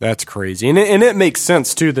systems. That's crazy. And it makes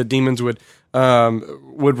sense, too, that demons would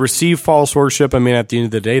receive false worship. I mean, at the end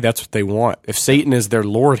of the day, that's what they want. If Satan is their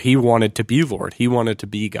Lord, he wanted to be Lord. He wanted to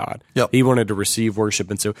be God. Yep. He wanted to receive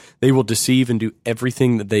worship. And so they will deceive and do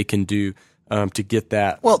everything that they can do to get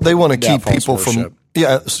that. Well, they want to keep people worship. from.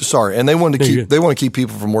 Yeah, sorry, and they want to keep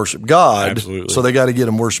people from worship God. Absolutely. So they got to get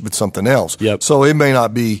them worshiping something else. Yep. So it may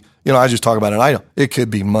not be, I just talk about an idol. It could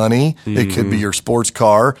be money. It could be your sports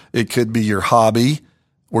car. It could be your hobby,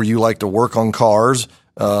 where you like to work on cars.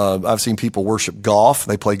 I've seen people worship golf.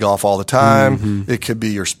 They play golf all the time. It could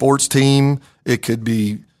be your sports team. It could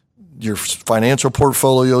be your financial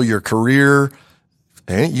portfolio, your career.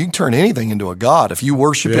 And you can turn anything into a god. If you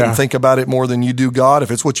worship it and think about it more than you do God,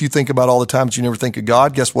 if it's what you think about all the time but you never think of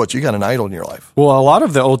God, guess what? You got an idol in your life. Well, a lot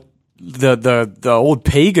of the old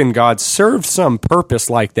pagan gods served some purpose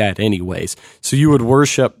like that anyways. So you would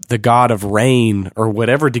worship the god of rain or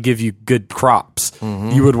whatever to give you good crops.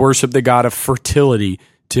 You would worship the god of fertility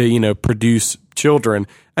to, produce children.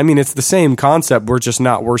 I mean, it's the same concept. We're just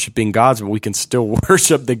not worshiping gods, but we can still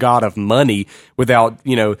worship the god of money without,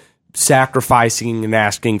 sacrificing and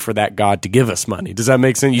asking for that God to give us money. Does that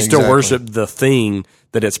make sense? You still worship the thing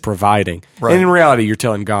that it's providing. Right. And in reality, you're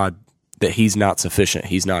telling God that he's not sufficient.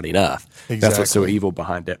 He's not enough. Exactly. That's what's so evil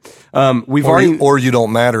behind it. Or you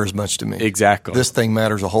don't matter as much to me. Exactly. This thing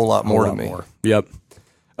matters a whole lot more to me. Yep.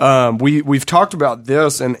 We've talked about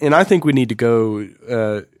this, and I think we need to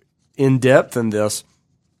go in depth in this.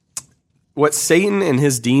 What Satan and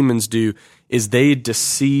his demons do is they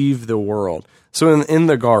deceive the world. So in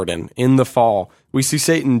the garden, in the fall, we see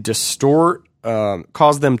Satan distort,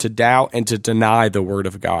 cause them to doubt and to deny the word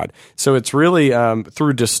of God. So it's really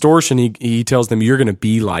through distortion, he tells them, you're going to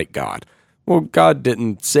be like God. Well, God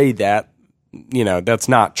didn't say that. That's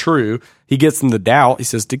not true. He gets them to doubt. He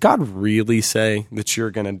says, did God really say that you're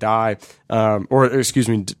going to die?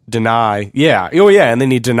 Deny. Yeah. Oh, yeah. And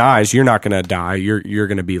then he denies, you're not going to die. You're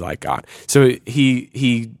going to be like God. So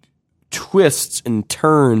he twists and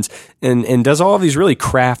turns and does all of these really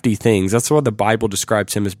crafty things. That's why the Bible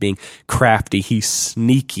describes him as being crafty. He's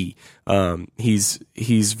sneaky.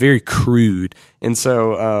 He's very crude. And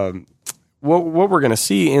so what we're going to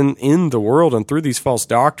see in the world and through these false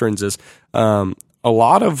doctrines is a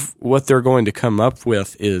lot of what they're going to come up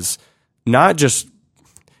with is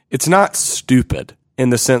it's not stupid in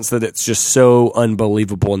the sense that it's just so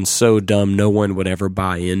unbelievable and so dumb no one would ever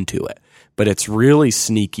buy into it. But it's really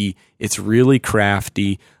sneaky. It's really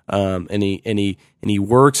crafty, and he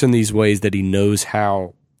works in these ways that he knows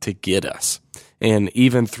how to get us. And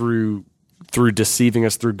even through deceiving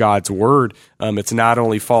us through God's word, it's not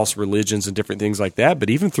only false religions and different things like that, but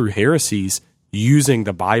even through heresies using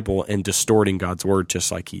the Bible and distorting God's word just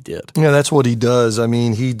like he did. Yeah, that's what he does. I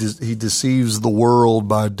mean, he deceives the world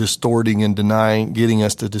by distorting and denying, getting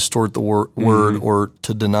us to distort the word or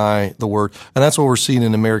to deny the word. And that's what we're seeing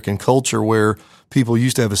in American culture, where people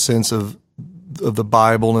used to have a sense of the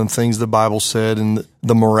Bible and things the Bible said and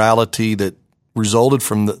the morality that resulted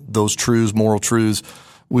from those truths, moral truths.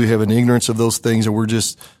 We have an ignorance of those things,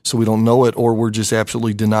 and so we don't know it, or we're just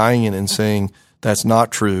absolutely denying it and saying that's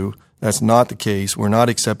not true. That's not the case. We're not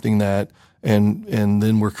accepting that, and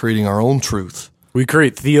then we're creating our own truth. We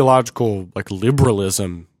create theological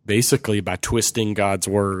liberalism basically by twisting God's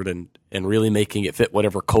word and really making it fit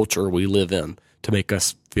whatever culture we live in to make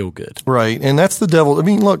us feel good. Right, and that's the devil. I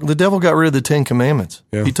mean, look, the devil got rid of the Ten Commandments.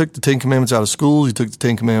 Yeah. He took the Ten Commandments out of schools. He took the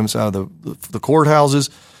Ten Commandments out of the courthouses.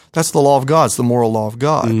 That's the law of God. It's the moral law of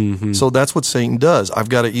God. Mm-hmm. So that's what Satan does. I've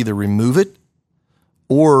got to either remove it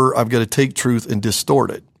or I've got to take truth and distort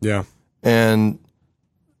it. Yeah. And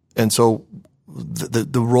so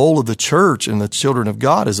the role of the church and the children of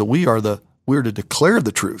God is that we're to declare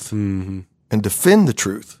the truth and defend the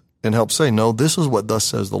truth and help say, no, this is what thus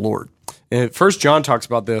says the Lord. And 1 John talks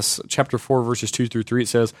about this, chapter 4, verses 2 through 3. It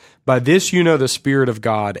says, by this you know the Spirit of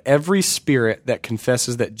God. Every spirit that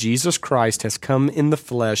confesses that Jesus Christ has come in the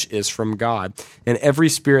flesh is from God. And every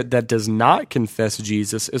spirit that does not confess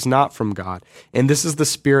Jesus is not from God. And this is the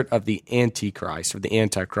spirit of the Antichrist,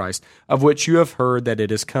 of which you have heard that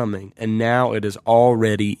it is coming. And now it is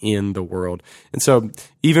already in the world. And so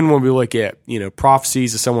even when we look at,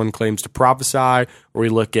 prophecies, if someone claims to prophesy, or we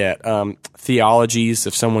look at theologies,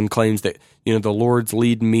 if someone claims that, the Lord's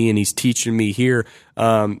leading me and he's teaching me here,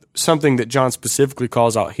 something that John specifically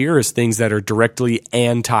calls out here is things that are directly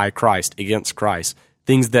anti-Christ, against Christ,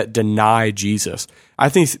 things that deny Jesus. I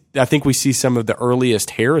think we see some of the earliest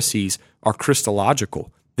heresies are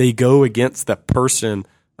Christological. They go against the person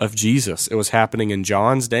of Jesus. It was happening in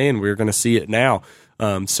John's day, and we're going to see it now.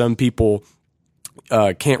 Some people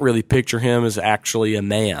can't really picture him as actually a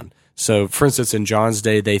man. So, for instance, in John's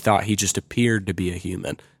day, they thought he just appeared to be a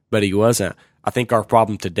human, but he wasn't. I think our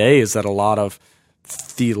problem today is that a lot of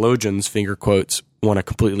theologians, finger quotes, want to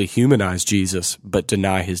completely humanize Jesus, but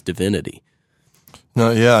deny his divinity.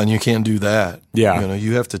 No, yeah, and you can't do that. Yeah.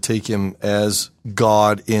 You have to take him as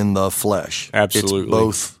God in the flesh. Absolutely. It's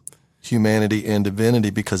both humanity and divinity,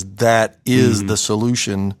 because that is the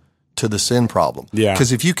solution to the sin problem. Yeah.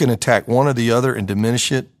 Because if you can attack one or the other and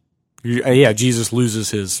diminish it, yeah, Jesus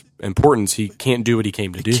loses his importance. He can't do what he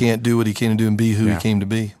came to do. He can't do what he came to do and be who he came to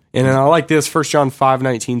be. And I like this. 1 John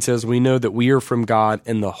 5:19 says, "We know that we are from God,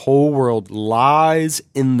 and the whole world lies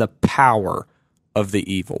in the power of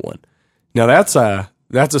the evil one." Now that's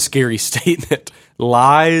a scary statement.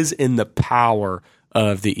 Lies in the power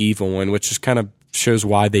of the evil one, which just kind of shows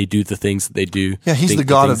why they do the things that they do. Yeah, he's the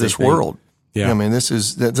God of this world. Yeah. I mean,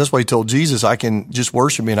 that's why he told Jesus, "I can just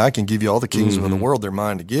worship me, and I can give you all the kingdoms of the world. They're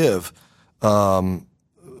mine to give."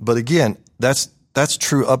 But again, that's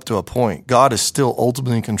true up to a point. God is still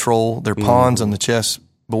ultimately in control. They're pawns on the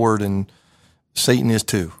chessboard, and Satan is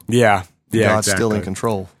too. Yeah, God's exactly. still in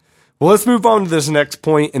control. Well, let's move on to this next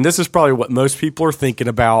point, and this is probably what most people are thinking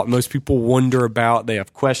about, most people wonder about, they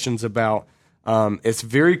have questions about. It's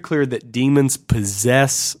very clear that demons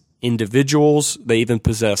possess individuals. They even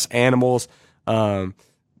possess animals.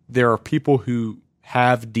 There are people who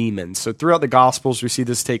have demons. So throughout the Gospels, we see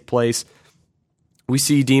this take place. We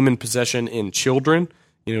see demon possession in children.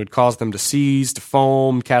 It cause them to seize, to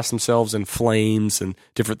foam, cast themselves in flames and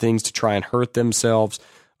different things to try and hurt themselves.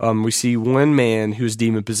 We see one man who was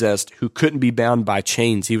demon-possessed who couldn't be bound by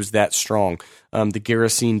chains. He was that strong. The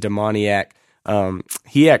Gerasene demoniac,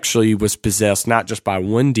 he actually was possessed not just by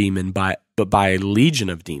one demon, but by a legion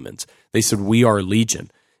of demons. They said, "We are legion."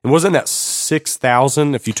 And wasn't that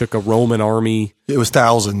 6,000 if you took a Roman army? It was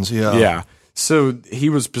thousands, yeah. Yeah. So he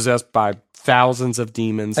was possessed by thousands of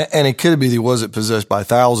demons. And it could be he wasn't possessed by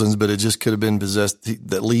thousands, but it just could have been possessed.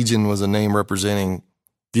 That legion was a name representing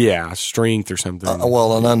strength or something. an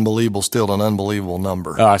unbelievable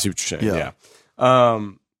number. Oh, I see what you're saying. Yeah.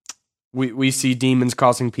 We see demons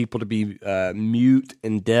causing people to be mute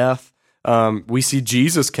and deaf. We see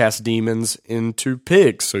Jesus cast demons into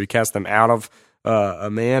pigs. So he cast them out of a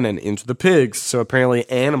man and into the pigs. So apparently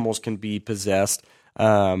animals can be possessed.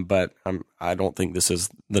 But I don't think this is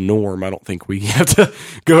the norm. I don't think we have to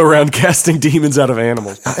go around casting demons out of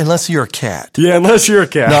animals. Unless you're a cat. Yeah, unless you're a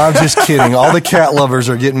cat. No, I'm just kidding. All the cat lovers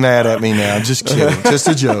are getting mad at me now. Just kidding. Just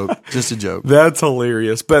a joke. Just a joke. That's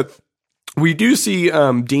hilarious. But we do see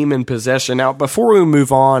demon possession. Now, before we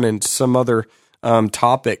move on into some other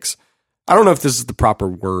topics, I don't know if this is the proper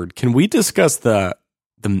word. Can we discuss the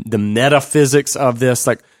metaphysics of this?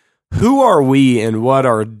 Like, who are we and what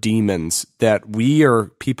are demons, that we are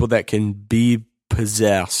people that can be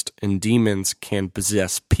possessed and demons can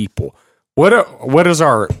possess people? What is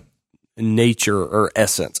our nature or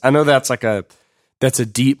essence? I know that's a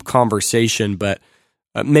deep conversation, but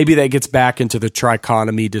maybe that gets back into the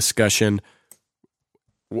trichotomy discussion.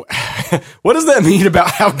 What does that mean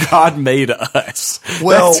about how God made us?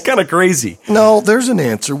 Well, that's kind of crazy. No, there's an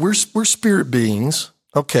answer. We're spirit beings.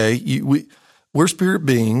 Okay, we're spirit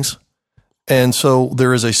beings, and so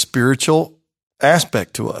there is a spiritual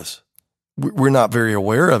aspect to us. We're not very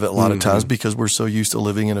aware of it a lot of times because we're so used to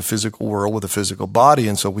living in a physical world with a physical body,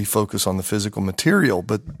 and so we focus on the physical material,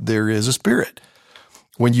 but there is a spirit.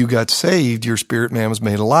 When you got saved, your spirit man was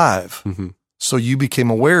made alive. Mm-hmm. So you became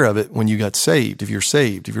aware of it when you got saved. If you're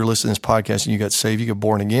listening to this podcast and you got saved, you got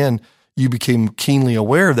born again, you became keenly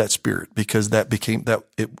aware of that spirit because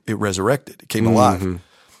it resurrected. It came alive.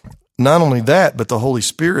 Not only that, but the Holy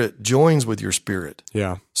Spirit joins with your spirit.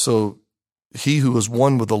 Yeah. So he who is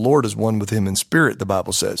one with the Lord is one with him in spirit, the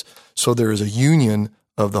Bible says. So there is a union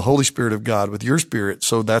of the Holy Spirit of God with your spirit.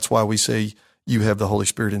 So that's why we say you have the Holy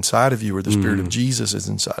Spirit inside of you, or the Spirit of Jesus is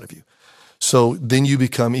inside of you. So then you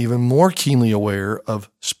become even more keenly aware of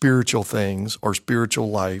spiritual things or spiritual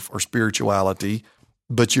life or spirituality,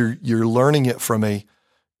 but you're learning it from a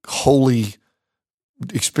holy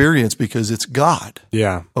experience because it's God.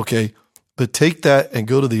 Yeah. Okay. But take that and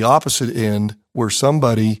go to the opposite end where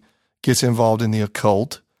somebody gets involved in the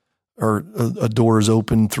occult, or a door is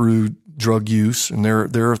opened through drug use, and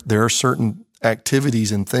there are certain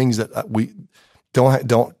activities and things that we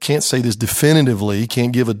can't say this definitively,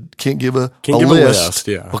 can't give a list,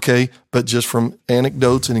 yeah. okay, but just from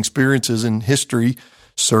anecdotes and experiences and history,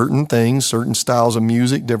 certain things, certain styles of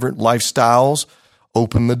music, different lifestyles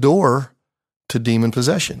open the door to demon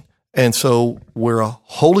possession. And so where a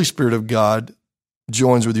Holy Spirit of God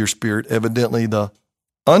joins with your spirit, evidently the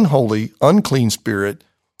unholy, unclean spirit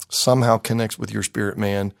somehow connects with your spirit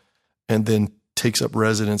man and then takes up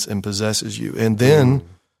residence and possesses you and then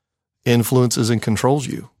influences and controls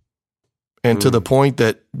you. And to the point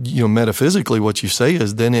that, metaphysically what you say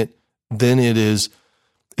is then it is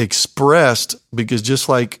expressed, because just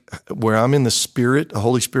like where I'm in the spirit, the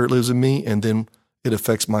Holy Spirit lives in me, and then it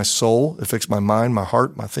affects my soul, it affects my mind, my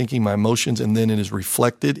heart, my thinking, my emotions, and then it is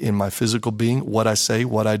reflected in my physical being, what I say,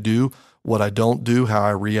 what I do, what I don't do, how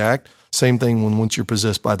I react. Same thing once you're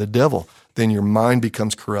possessed by the devil, then your mind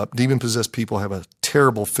becomes corrupt. Demon-possessed people have a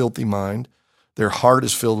terrible, filthy mind. Their heart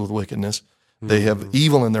is filled with wickedness. They have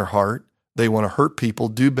evil in their heart. They want to hurt people,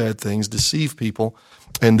 do bad things, deceive people,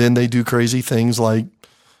 and then they do crazy things like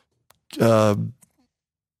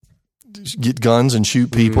get guns and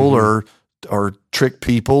shoot people or trick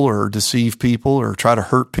people or deceive people or try to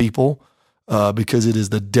hurt people because it is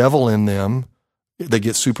the devil in them. They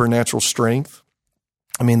get supernatural strength.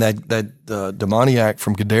 I mean, that demoniac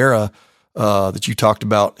from Gadara that you talked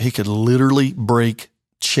about, he could literally break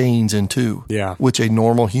chains in two, which a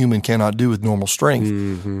normal human cannot do with normal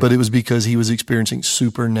strength. But it was because he was experiencing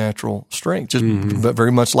supernatural strength, but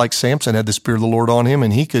very much like Samson had the Spirit of the Lord on him,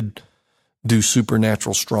 and he could do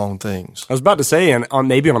supernatural strong things. I was about to say, and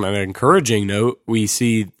maybe on an encouraging note, we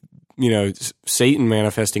see, Satan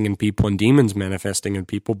manifesting in people and demons manifesting in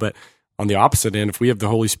people, but on the opposite end, if we have the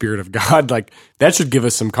Holy Spirit of God, like that should give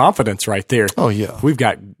us some confidence right there. Oh yeah, we've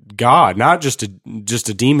got God, not just a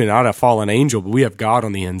demon, not a fallen angel, but we have God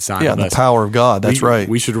on the inside. Yeah, of the us. Power of God. That's right.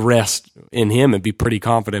 We should rest in Him and be pretty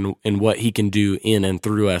confident in what He can do in and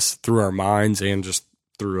through us, through our minds and just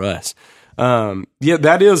through us.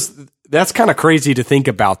 That's kind of crazy to think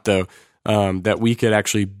about, though, that we could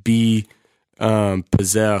actually be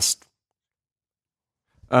possessed.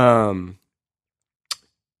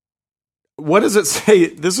 What does it say?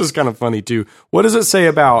 This is kind of funny too. What does it say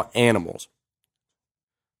about animals?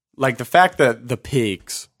 Like the fact that the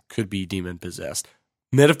pigs could be demon possessed.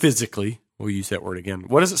 Metaphysically, we'll use that word again.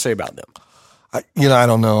 What does it say about them? I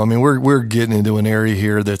don't know. I mean, we're getting into an area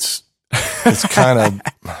here that's kind of.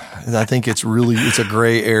 I think it's a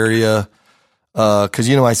gray area. Because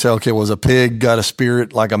I say, okay, was a pig got a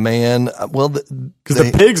spirit like a man? Well, because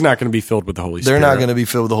the pig's not going to be filled with the Holy Spirit. They're not going to be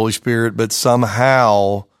filled with the Holy Spirit, but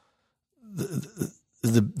somehow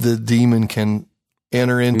the demon can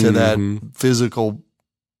enter into that physical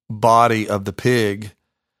body of the pig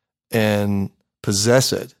and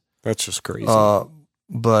possess it. That's just crazy.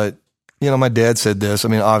 But my dad said this. I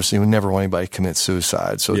mean, obviously, we never want anybody to commit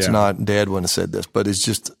suicide, so it's not. Dad wouldn't have said this, but it's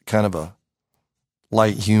just kind of a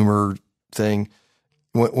light humor thing.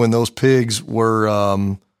 When those pigs were,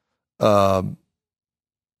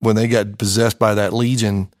 when they got possessed by that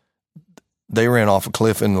legion, they ran off a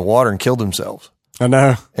cliff into the water and killed themselves. I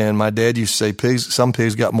know. And my dad used to say, some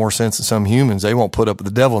pigs got more sense than some humans. They won't put up with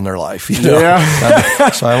the devil in their life. Yeah.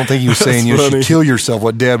 So I don't think he was saying you should kill yourself.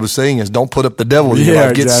 What Dad was saying is don't put up the devil in your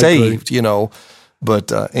life. Get saved,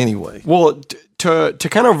 But anyway. Well, to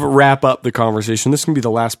kind of wrap up the conversation, this can be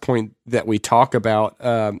the last point that we talk about.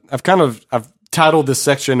 I've titled this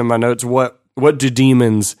section in my notes, what do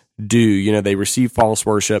demons do? They receive false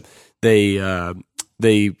worship.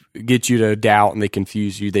 They get you to doubt and they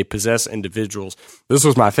confuse you. They possess individuals. This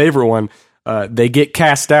was my favorite one. They get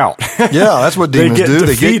cast out. Yeah, that's what demons do.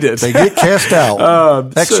 Defeated. They get cast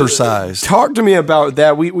out. Exorcised. So, talk to me about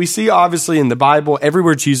that. We see obviously in the Bible,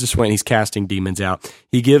 everywhere Jesus went, He's casting demons out.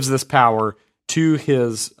 He gives this power to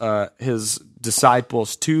His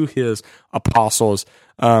disciples, to His apostles.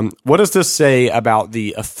 What does this say about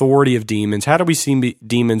the authority of demons? How do we see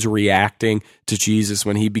demons reacting to Jesus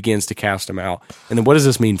when He begins to cast them out? And then what does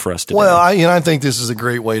this mean for us today? Well, I think this is a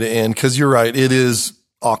great way to end, because you're right. It is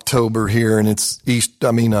October here, and it's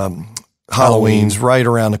Halloween's right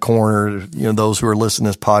around the corner. Those who are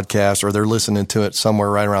listening to this podcast, or they're listening to it somewhere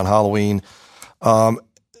right around Halloween.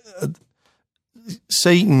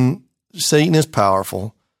 Satan is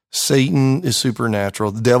powerful. Satan is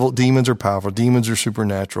supernatural. Demons are powerful. Demons are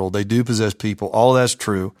supernatural. They do possess people. All that's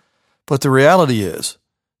true. But the reality is,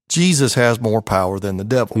 Jesus has more power than the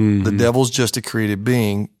devil. The devil's just a created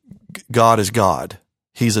being. God is God.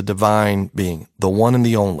 He's a divine being, the one and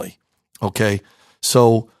the only. Okay?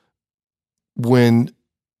 So when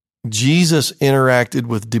Jesus interacted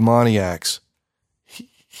with demoniacs,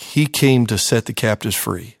 he came to set the captives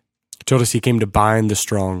free. He told us He came to bind the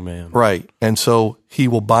strong man. Right. And so He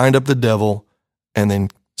will bind up the devil and then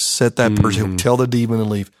set that person, tell the demon to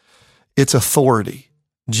leave. It's authority.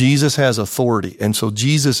 Jesus has authority. And so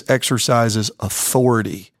Jesus exercises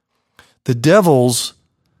authority. The devils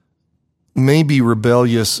may be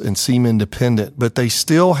rebellious and seem independent, but they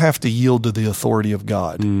still have to yield to the authority of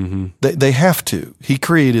God. They have to. He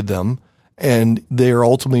created them, and they are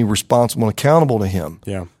ultimately responsible and accountable to him.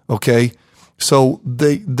 Yeah. Okay? So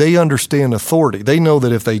they understand authority. They know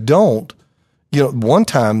that if they don't, one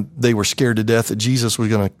time they were scared to death that Jesus was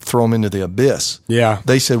going to throw them into the abyss. Yeah.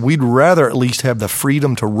 They said, we'd rather at least have the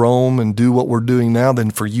freedom to roam and do what we're doing now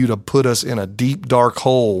than for you to put us in a deep, dark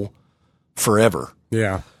hole forever.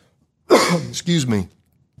 Yeah. Excuse me.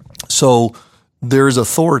 So there is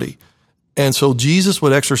authority. And so Jesus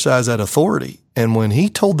would exercise that authority. And when he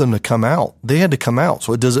told them to come out, they had to come out.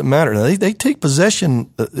 So it doesn't matter. Now, they take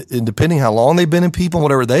possession, depending how long they've been in people,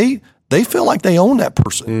 whatever, they feel like they own that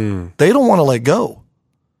person. They don't want to let go.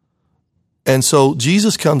 And so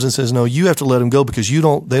Jesus comes and says, no, you have to let them go because they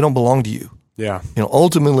don't belong to you. Yeah.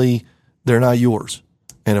 Ultimately, they're not yours.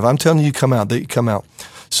 And if I'm telling you come out, they come out.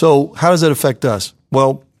 So how does that affect us?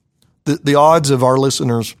 Well, the odds of our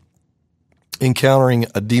listeners encountering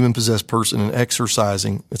a demon-possessed person and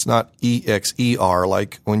exorcising, it's not EXER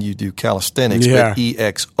like when you do calisthenics, but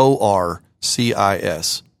EXORCISING,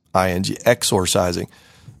 exorcising.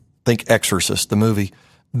 Think Exorcist, the movie.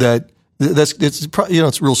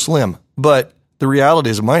 It's real slim. But the reality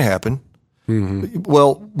is it might happen.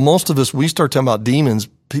 Well, most of us, we start talking about demons,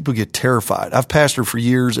 people get terrified. I've pastored for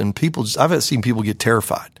years, and I've seen people get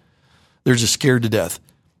terrified. They're just scared to death.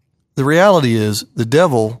 The reality is the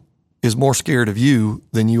devil is more scared of you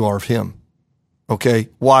than you are of him. Okay?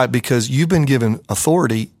 Why? Because you've been given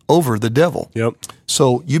authority over the devil. Yep.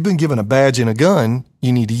 So you've been given a badge and a gun,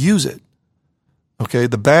 you need to use it. Okay?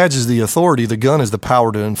 The badge is the authority, the gun is the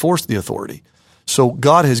power to enforce the authority. So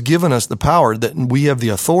God has given us the power that we have the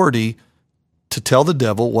authority to tell the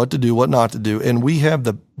devil what to do, what not to do, and we have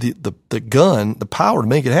the gun, the power to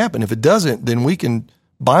make it happen. If it doesn't, then we can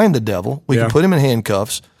bind the devil, we can put him in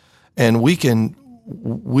handcuffs, and we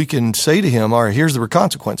can say to him, all right, here's the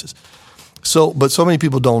consequences. But so many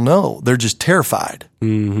people don't know. They're just terrified.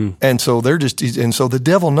 And so the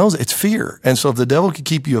devil knows it. It's fear. And so if the devil can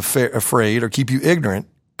keep you afraid or keep you ignorant,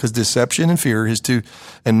 because deception and fear is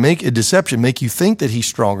make you think that he's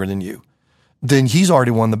stronger than you, then he's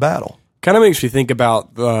already won the battle. Kind of makes me think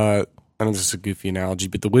about I know this is a goofy analogy,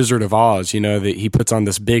 but the Wizard of Oz, that he puts on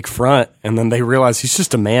this big front and then they realize he's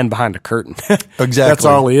just a man behind a curtain. Exactly. That's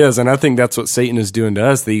all he is. And I think that's what Satan is doing to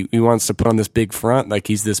us. He wants to put on this big front like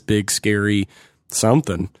he's this big, scary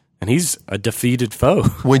something. And he's a defeated foe.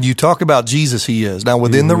 When you talk about Jesus, he is. Now,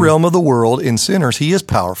 within the realm of the world, in sinners, he is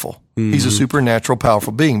powerful. He's a supernatural,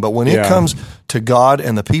 powerful being. But when it comes to God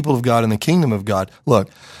and the people of God and the kingdom of God,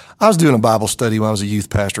 look, I was doing a Bible study when I was a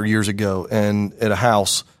youth pastor years ago and at a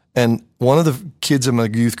house. And one of the kids in my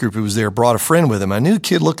youth group who was there brought a friend with him. I knew the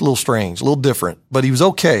kid looked a little strange, a little different, but he was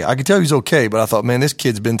okay. I could tell he was okay, but I thought, man, this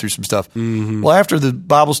kid's been through some stuff. Well, after the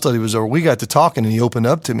Bible study was over, we got to talking and he opened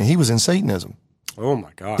up to me. He was in Satanism. Oh,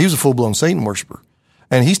 my God. He was a full-blown Satan worshiper.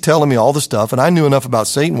 And he's telling me all the stuff, and I knew enough about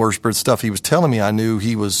Satan worshiper stuff he was telling me. I knew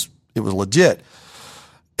it was legit.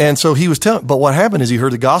 And so he was telling, but what happened is he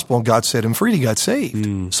heard the gospel and God set him free. He got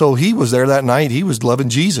saved. So he was there that night. He was loving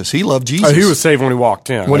Jesus. He loved Jesus. Oh, he was saved when he walked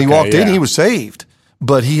in. When he walked in, he was saved.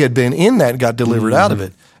 But he had been in that and got delivered out of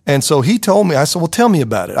it. And so he told me, I said, well, tell me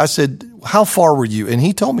about it. I said, how far were you? And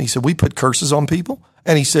he told me, he said, we put curses on people.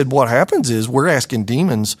 And he said, what happens is we're asking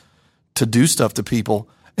demons to do stuff to people.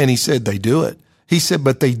 And he said, they do it. He said,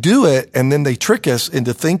 but they do it and then they trick us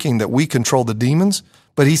into thinking that we control the demons.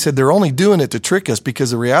 But he said, they're only doing it to trick us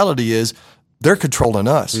because the reality is they're controlling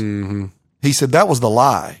us. He said, that was the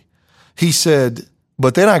lie. He said,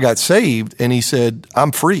 but then I got saved and he said,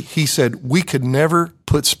 I'm free. He said, we could never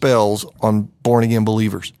put spells on born again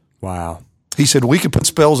believers. Wow. He said, we could put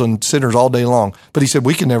spells on sinners all day long. But he said,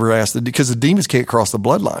 we could never ask because the demons can't cross the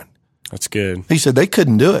bloodline. That's good. He said, they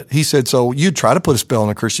couldn't do it. He said, so you'd try to put a spell on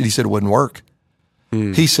a Christian. He said, it wouldn't work.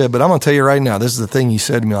 He said, but I'm going to tell you right now, this is the thing he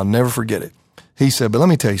said to me. I'll never forget it. He said, but let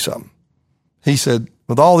me tell you something. He said,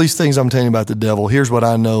 with all these things I'm telling you about the devil, here's what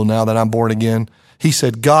I know now that I'm born again. He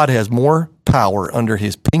said, God has more power under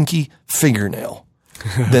his pinky fingernail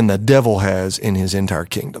than the devil has in his entire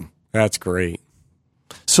kingdom. That's great.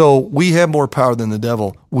 So we have more power than the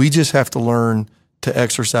devil. We just have to learn to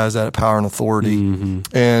exercise that power and authority.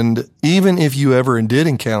 And even if you ever did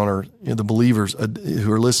encounter the believers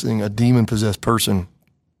who are listening, a demon-possessed person,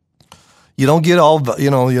 you don't get all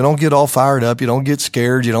fired up. You don't get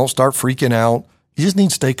scared. You don't start freaking out. You just need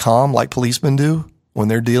to stay calm like policemen do when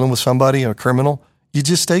they're dealing with somebody, a criminal. You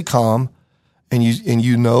just stay calm and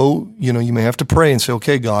you may have to pray and say,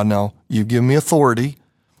 okay, God, now you've given me authority.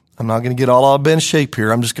 I'm not going to get all bent in shape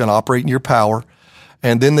here. I'm just going to operate in your power.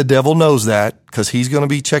 And then the devil knows that because he's going to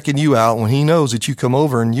be checking you out when he knows that you come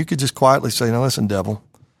over, and you could just quietly say, now listen, devil,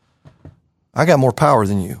 I got more power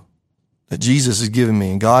than you that Jesus has given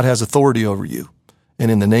me, and God has authority over you. And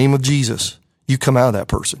in the name of Jesus, you come out of that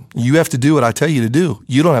person. You have to do what I tell you to do.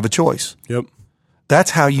 You don't have a choice. Yep.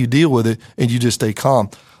 That's how you deal with it, and you just stay calm.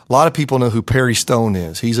 A lot of people know who Perry Stone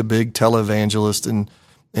is. He's a big televangelist,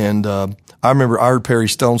 and I remember I heard Perry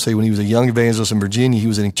Stone say when he was a young evangelist in Virginia, he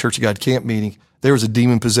was in a Church of God camp meeting. There was a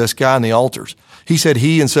demon-possessed guy in the altars. He said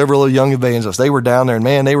he and several other young evangelists, they were down there, and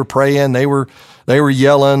man, they were praying, they were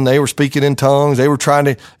yelling, they were speaking in tongues, they were trying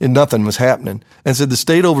to, and nothing was happening. And said the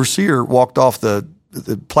state overseer walked off the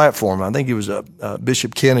platform. I think it was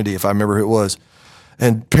Bishop Kennedy, if I remember who it was.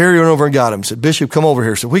 And Perry went over and got him. Said, Bishop, come over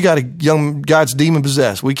here. Said, we got a young guy that's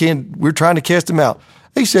demon-possessed. We're trying to cast him out.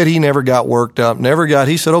 He said he never got worked up,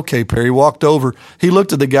 he said, okay, Perry, walked over. He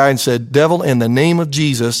looked at the guy and said, devil, in the name of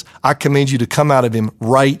Jesus, I command you to come out of him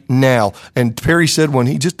right now. And Perry said when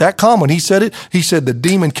he said it, he said the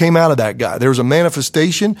demon came out of that guy. There was a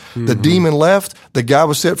manifestation. Mm-hmm. The demon left. The guy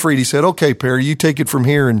was set free. He said, okay, Perry, you take it from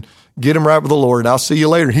here and get him right with the Lord. I'll see you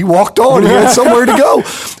later. He walked on. He had somewhere to go.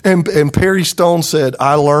 And Perry Stone said,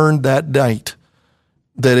 I learned that night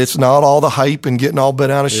that it's not all the hype and getting all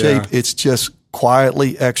bent out of shape. It's just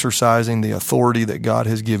quietly exercising the authority that God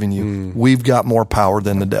has given you. We've got more power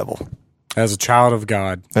than the devil. As a child of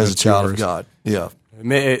God. As a child of God, yeah.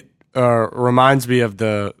 It reminds me of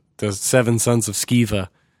the 7 sons of Sceva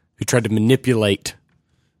who tried to manipulate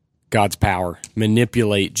God's power,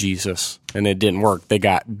 manipulate Jesus, and it didn't work. They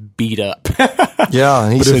got beat up. Yeah,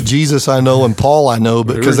 and he said, Jesus I know and Paul I know,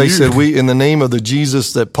 because they said, we in the name of the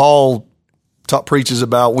Jesus that Paul preaches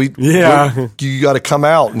about, you got to come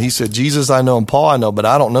out. And he said, Jesus I know and Paul I know, but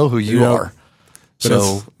I don't know who you are. But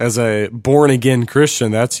so as a born again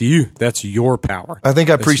Christian, that's you. That's your power. I think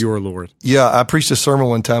I preached your Lord. Yeah, I preached a sermon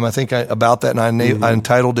one time. I think about that, and I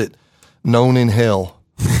entitled it "Known in Hell."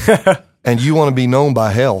 And you want to be known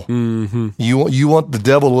by hell. Mm-hmm. You want the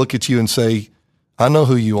devil to look at you and say, "I know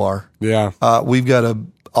who you are." Yeah. We've got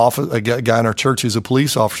a guy in our church who's a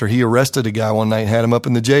police officer. He arrested a guy one night and had him up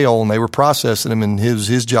in the jail, and they were processing him, and it was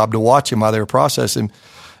his job to watch him while they were processing him.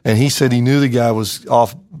 And he said he knew the guy was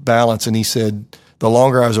off balance, and he said, the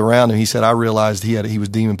longer I was around him, he said, I realized he was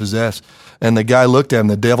demon possessed. And the guy looked at him,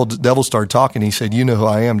 the devil started talking. He said, you know who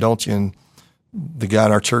I am, don't you? And the guy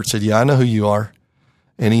in our church said, yeah, I know who you are.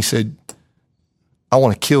 And he said, I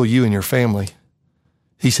want to kill you and your family.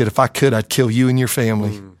 He said, if I could, I'd kill you and your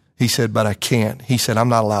family. He said, but I can't. He said, I'm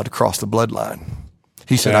not allowed to cross the bloodline.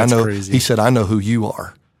 He said, I know. Crazy. He said, I know who you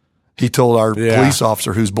are. He told our police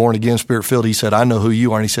officer who's born again, spirit filled. He said, I know who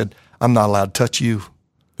you are. And he said, I'm not allowed to touch you.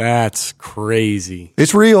 That's crazy.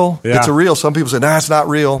 It's real. Yeah. It's real. Some people say, nah, it's not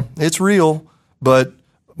real. It's real. But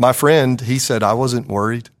my friend, he said, I wasn't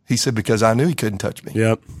worried. He said, because I knew he couldn't touch me.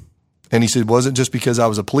 Yep. And he said, it wasn't just because I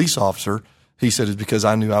was a police officer. He said, it's because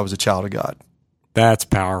I knew I was a child of God. That's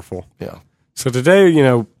powerful. Yeah. So today,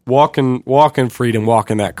 walk in freedom, walk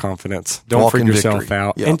in that confidence. Don't freak yourself victory.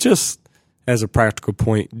 out. Yep. And just as a practical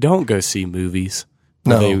point, don't go see movies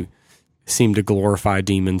where they seem to glorify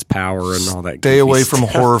demons' power and all that. Stay away from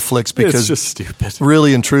horror flicks, because it's just stupid.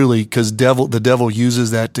 Really and truly, because the devil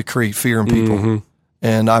uses that to create fear in people. Mm-hmm.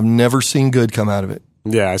 And I've never seen good come out of it.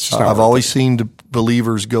 Yeah, it's just not I've always seen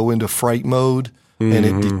believers go into fright mode, and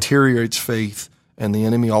it deteriorates faith, and the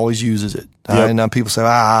enemy always uses it. Yep. And now people say,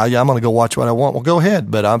 I'm going to go watch what I want. Well, go ahead,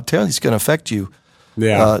 but I'm telling you, it's going to affect you.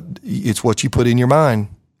 Yeah. It's what you put in your mind.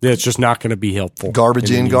 Yeah, it's just not going to be helpful. Garbage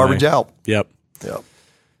in, garbage out. Yep. Well,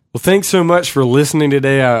 thanks so much for listening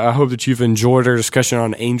today. I hope that you've enjoyed our discussion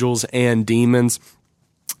on angels and demons.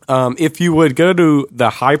 If you would go to the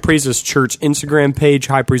High Praises Church Instagram page,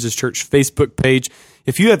 High Praises Church Facebook page.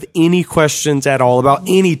 If you have any questions at all about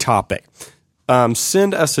any topic,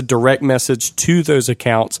 send us a direct message to those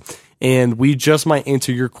accounts, and we just might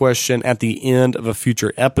answer your question at the end of a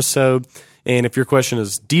future episode. And if your question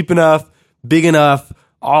is deep enough, big enough,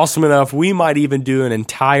 awesome enough, we might even do an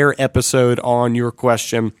entire episode on your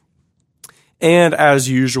question. And as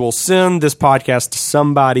usual, send this podcast to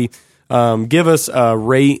somebody. Give us a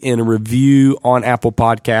rate and a review on Apple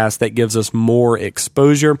Podcasts. That gives us more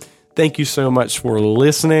exposure. Thank you so much for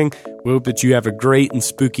listening. We hope that you have a great and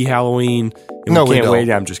spooky Halloween. And no, we can't wait.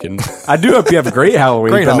 I'm just kidding. I do hope you have a great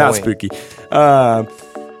Halloween, but not spooky.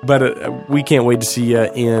 But we can't wait to see you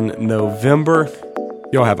in November.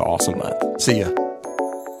 Y'all have an awesome month. See ya.